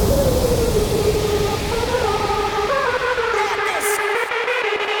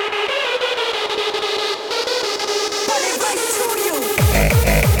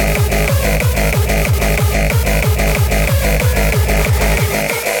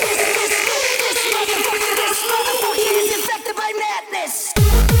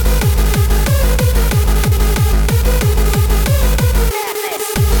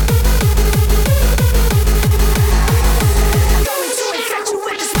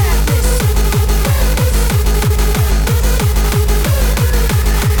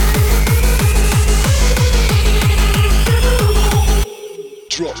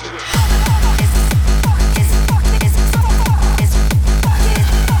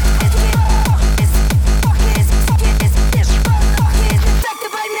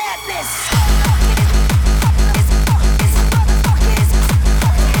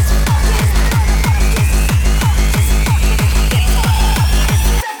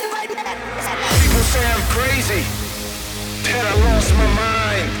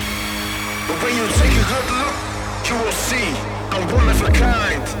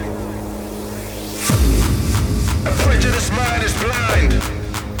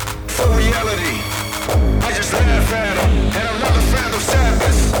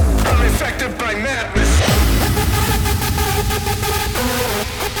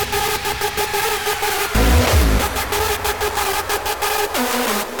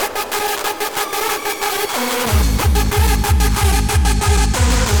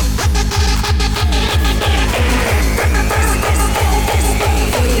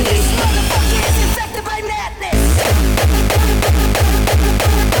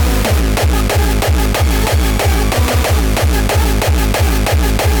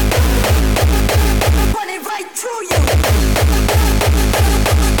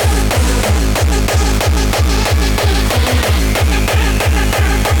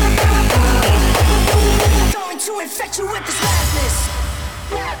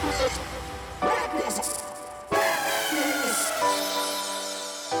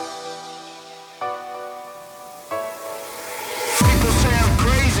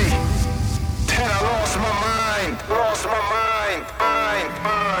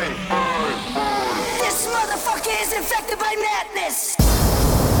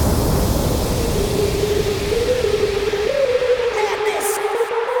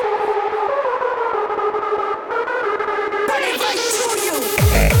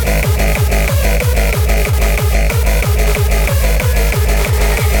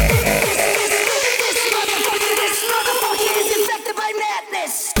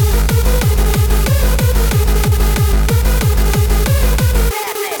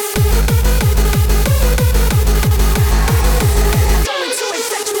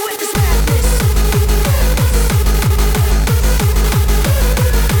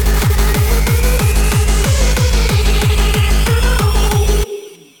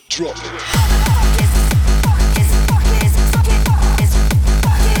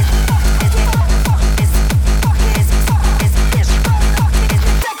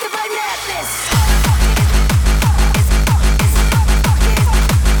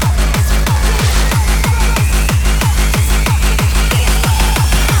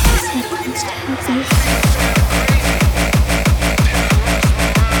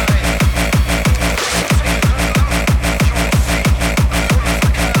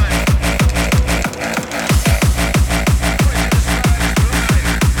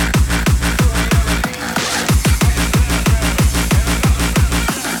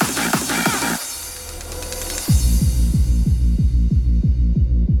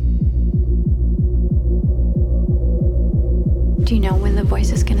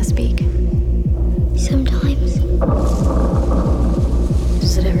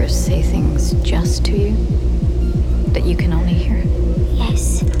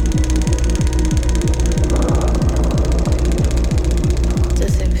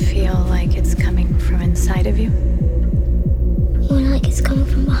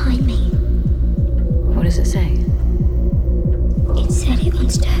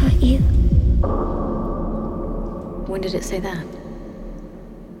 When did it say that?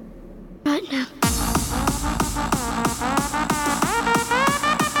 Right now.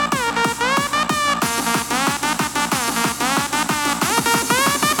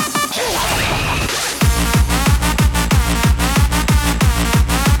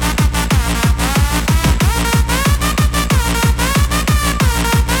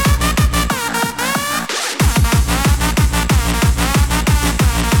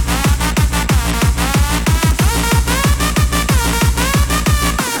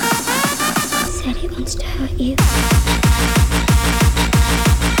 wants to hurt you.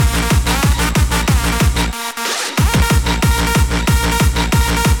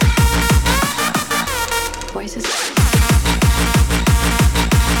 Voices.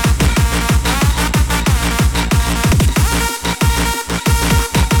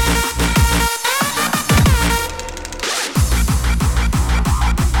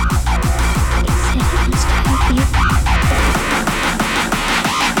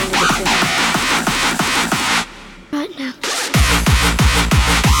 Right now.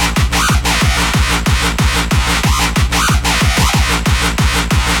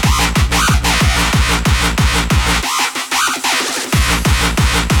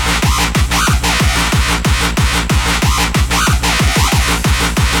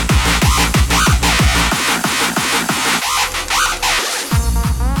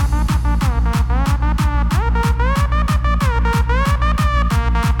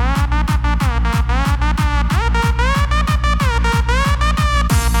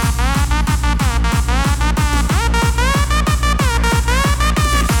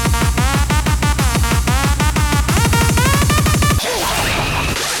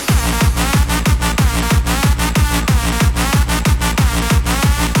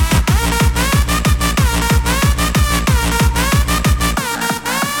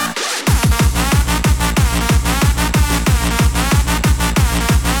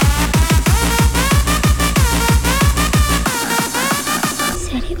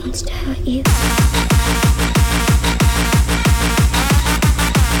 Said he wants to hurt you.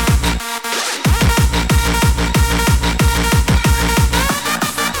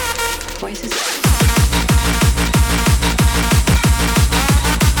 Voices.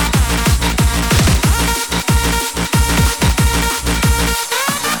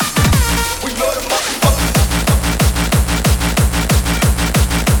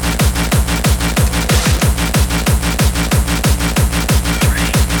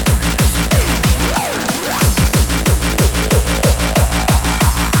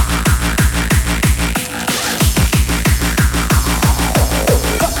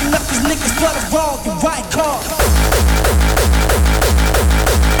 Fucking up these niggas for the wrong and right call.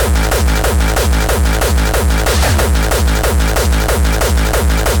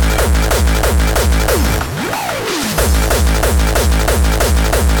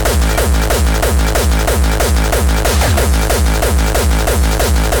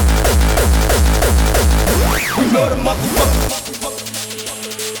 We know the motherfucker.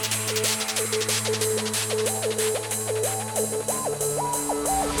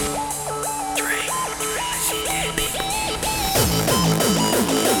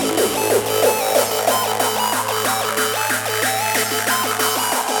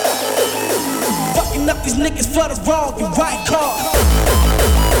 Fucking up these niggas for the wrong and right call.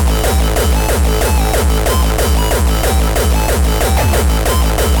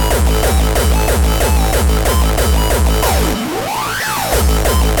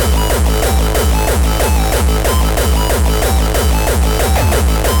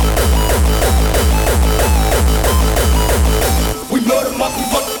 We know the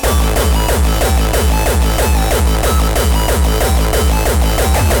motherfucker.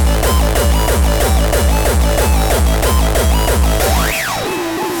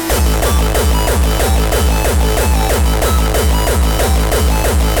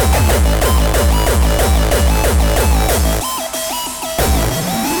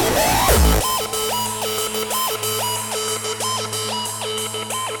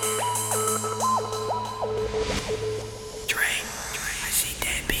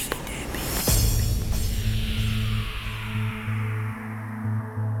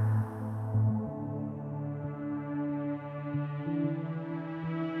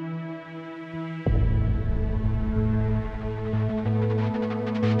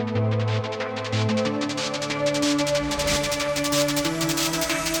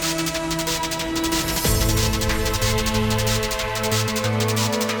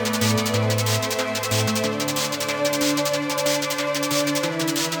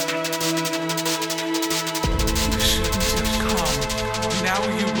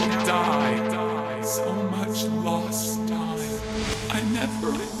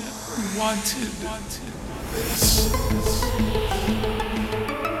 wanted this.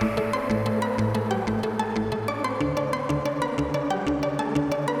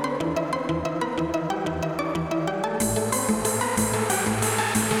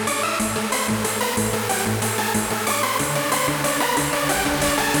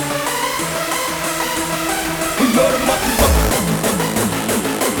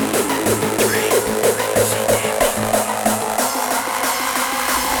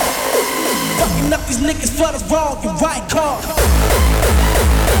 these niggas for the wrong and right call.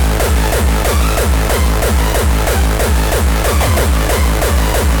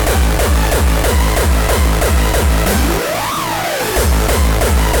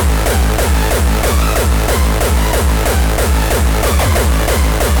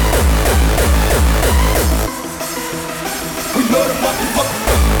 We know the motherfucker.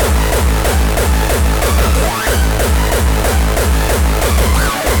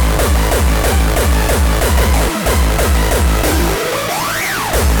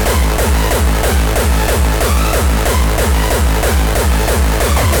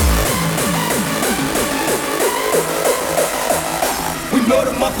 We know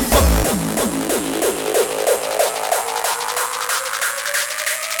the motherfucker.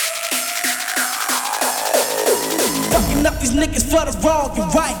 Fucking up these niggas for the wrong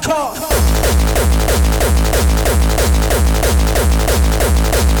and right call.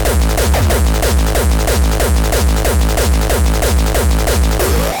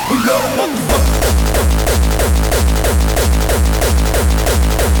 We know the motherfucker.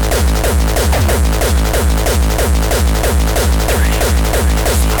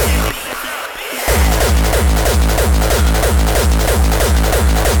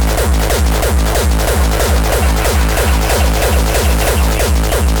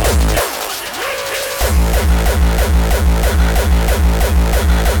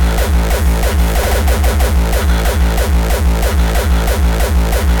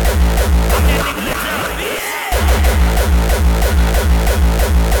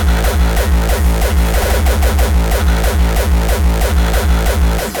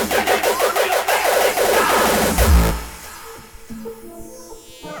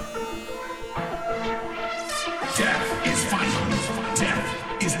 Death is final.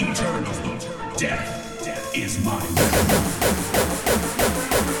 Death is eternal. Death is mine.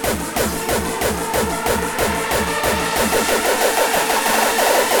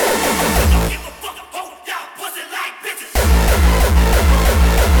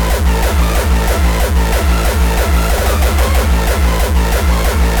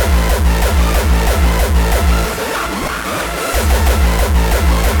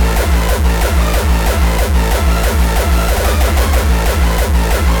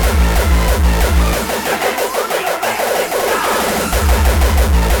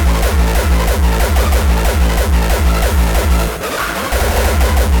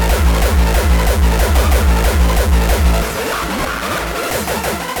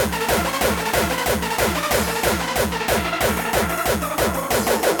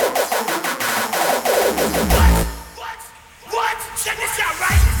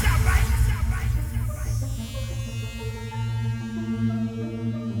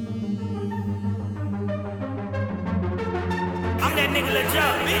 I'm that nigga Lil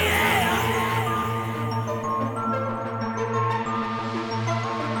Jon. Yeah.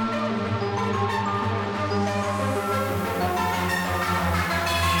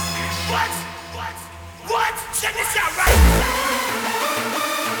 What? Check this out, right?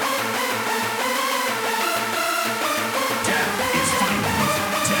 Death is final.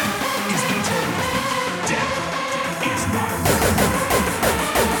 Death is eternal. Death is mine.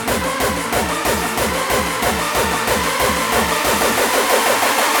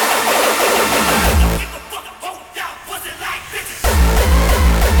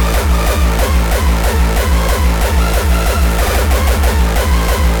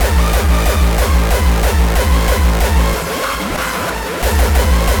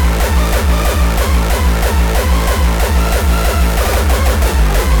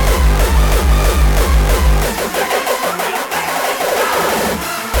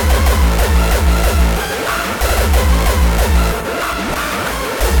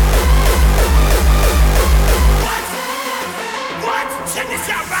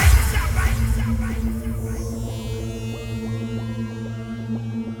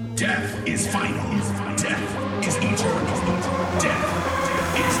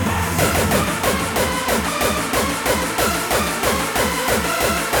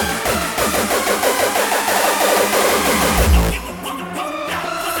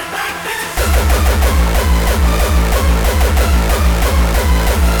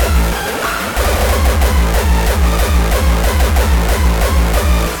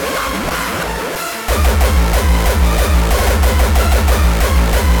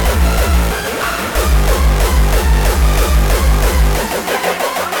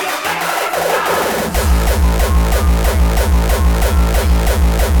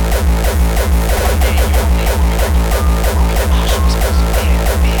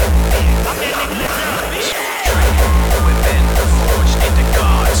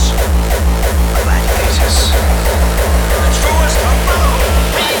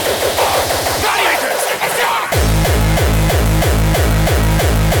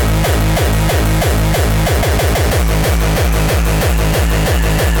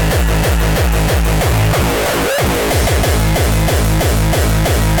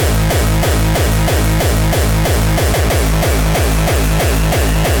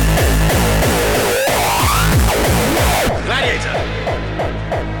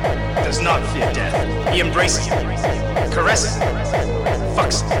 does not fear death. He embraces it, caresses it,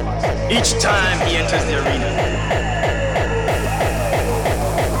 fucks it. Each time he enters the arena.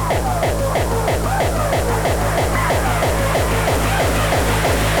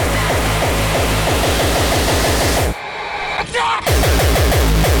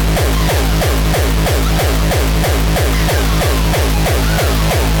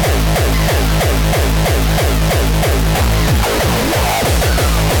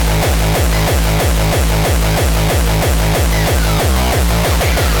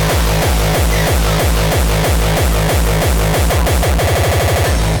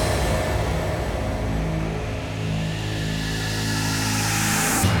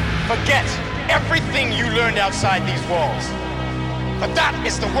 Forget everything you learned outside these walls. But that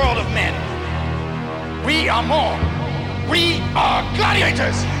is the world of men. We are more. We are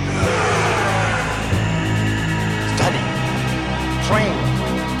gladiators. Study, train,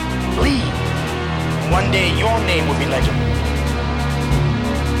 bleed. One day your name will be legend.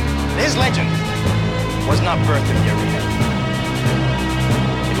 His legend was not birthed in the arena.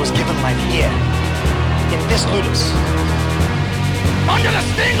 It was given life here, in this ludus. Under the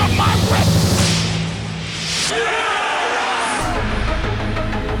sting of my breath!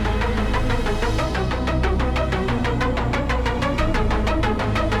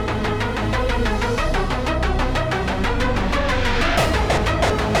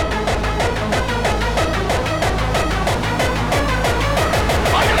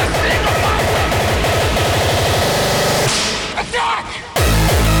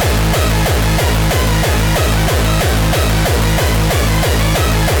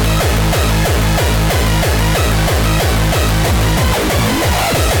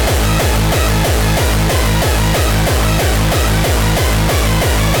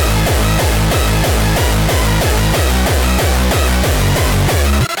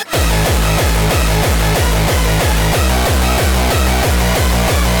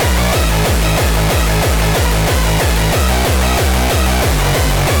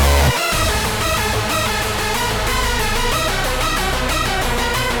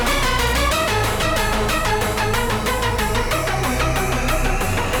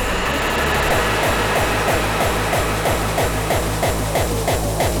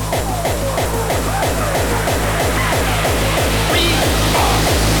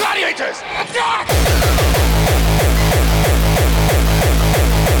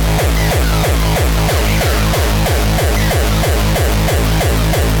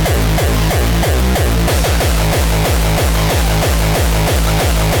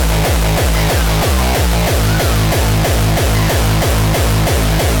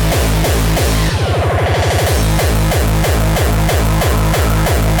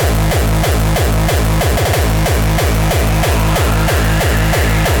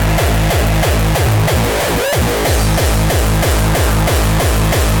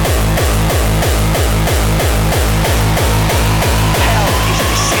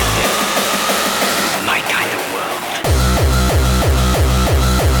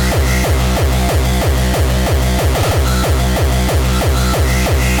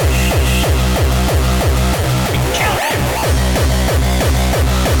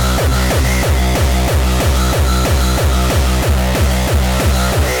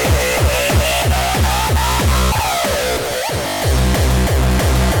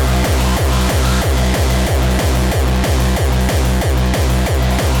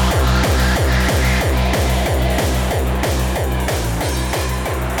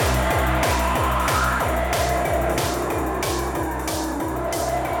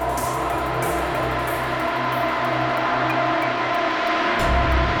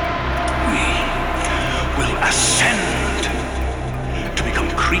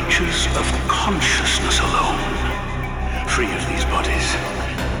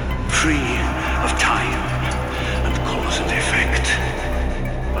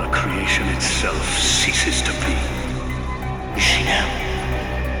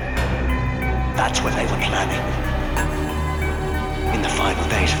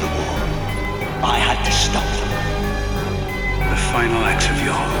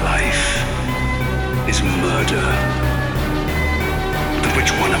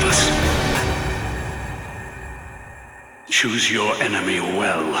 Choose your enemy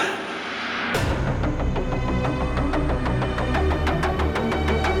well.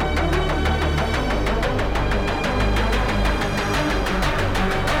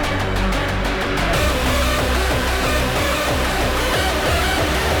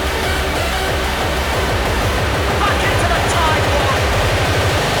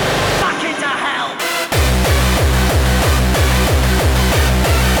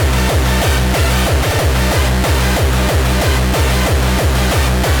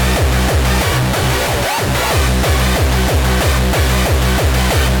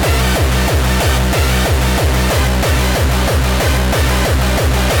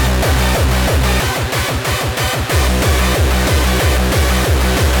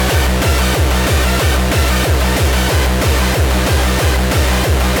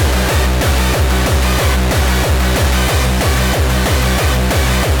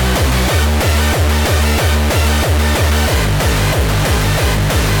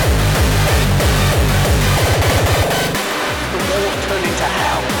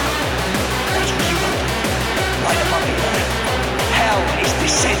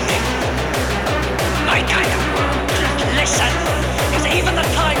 descending. My kind of world. Listen, because even the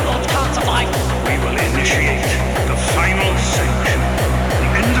Time Lords can't survive. We will initiate the final sanction. The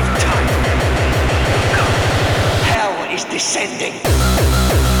end of time. Come. Hell is descending.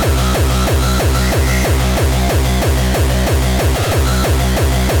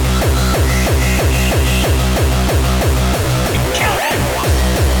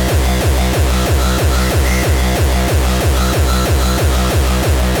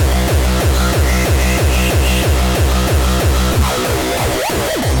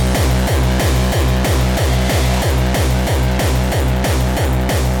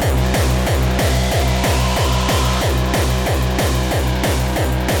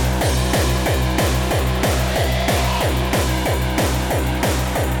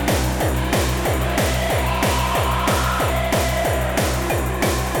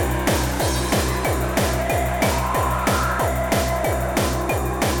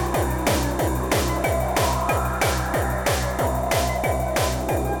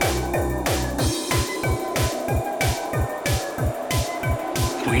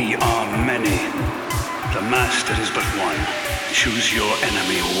 We are many. The master is but one. Choose your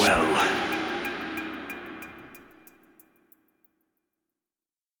enemy well.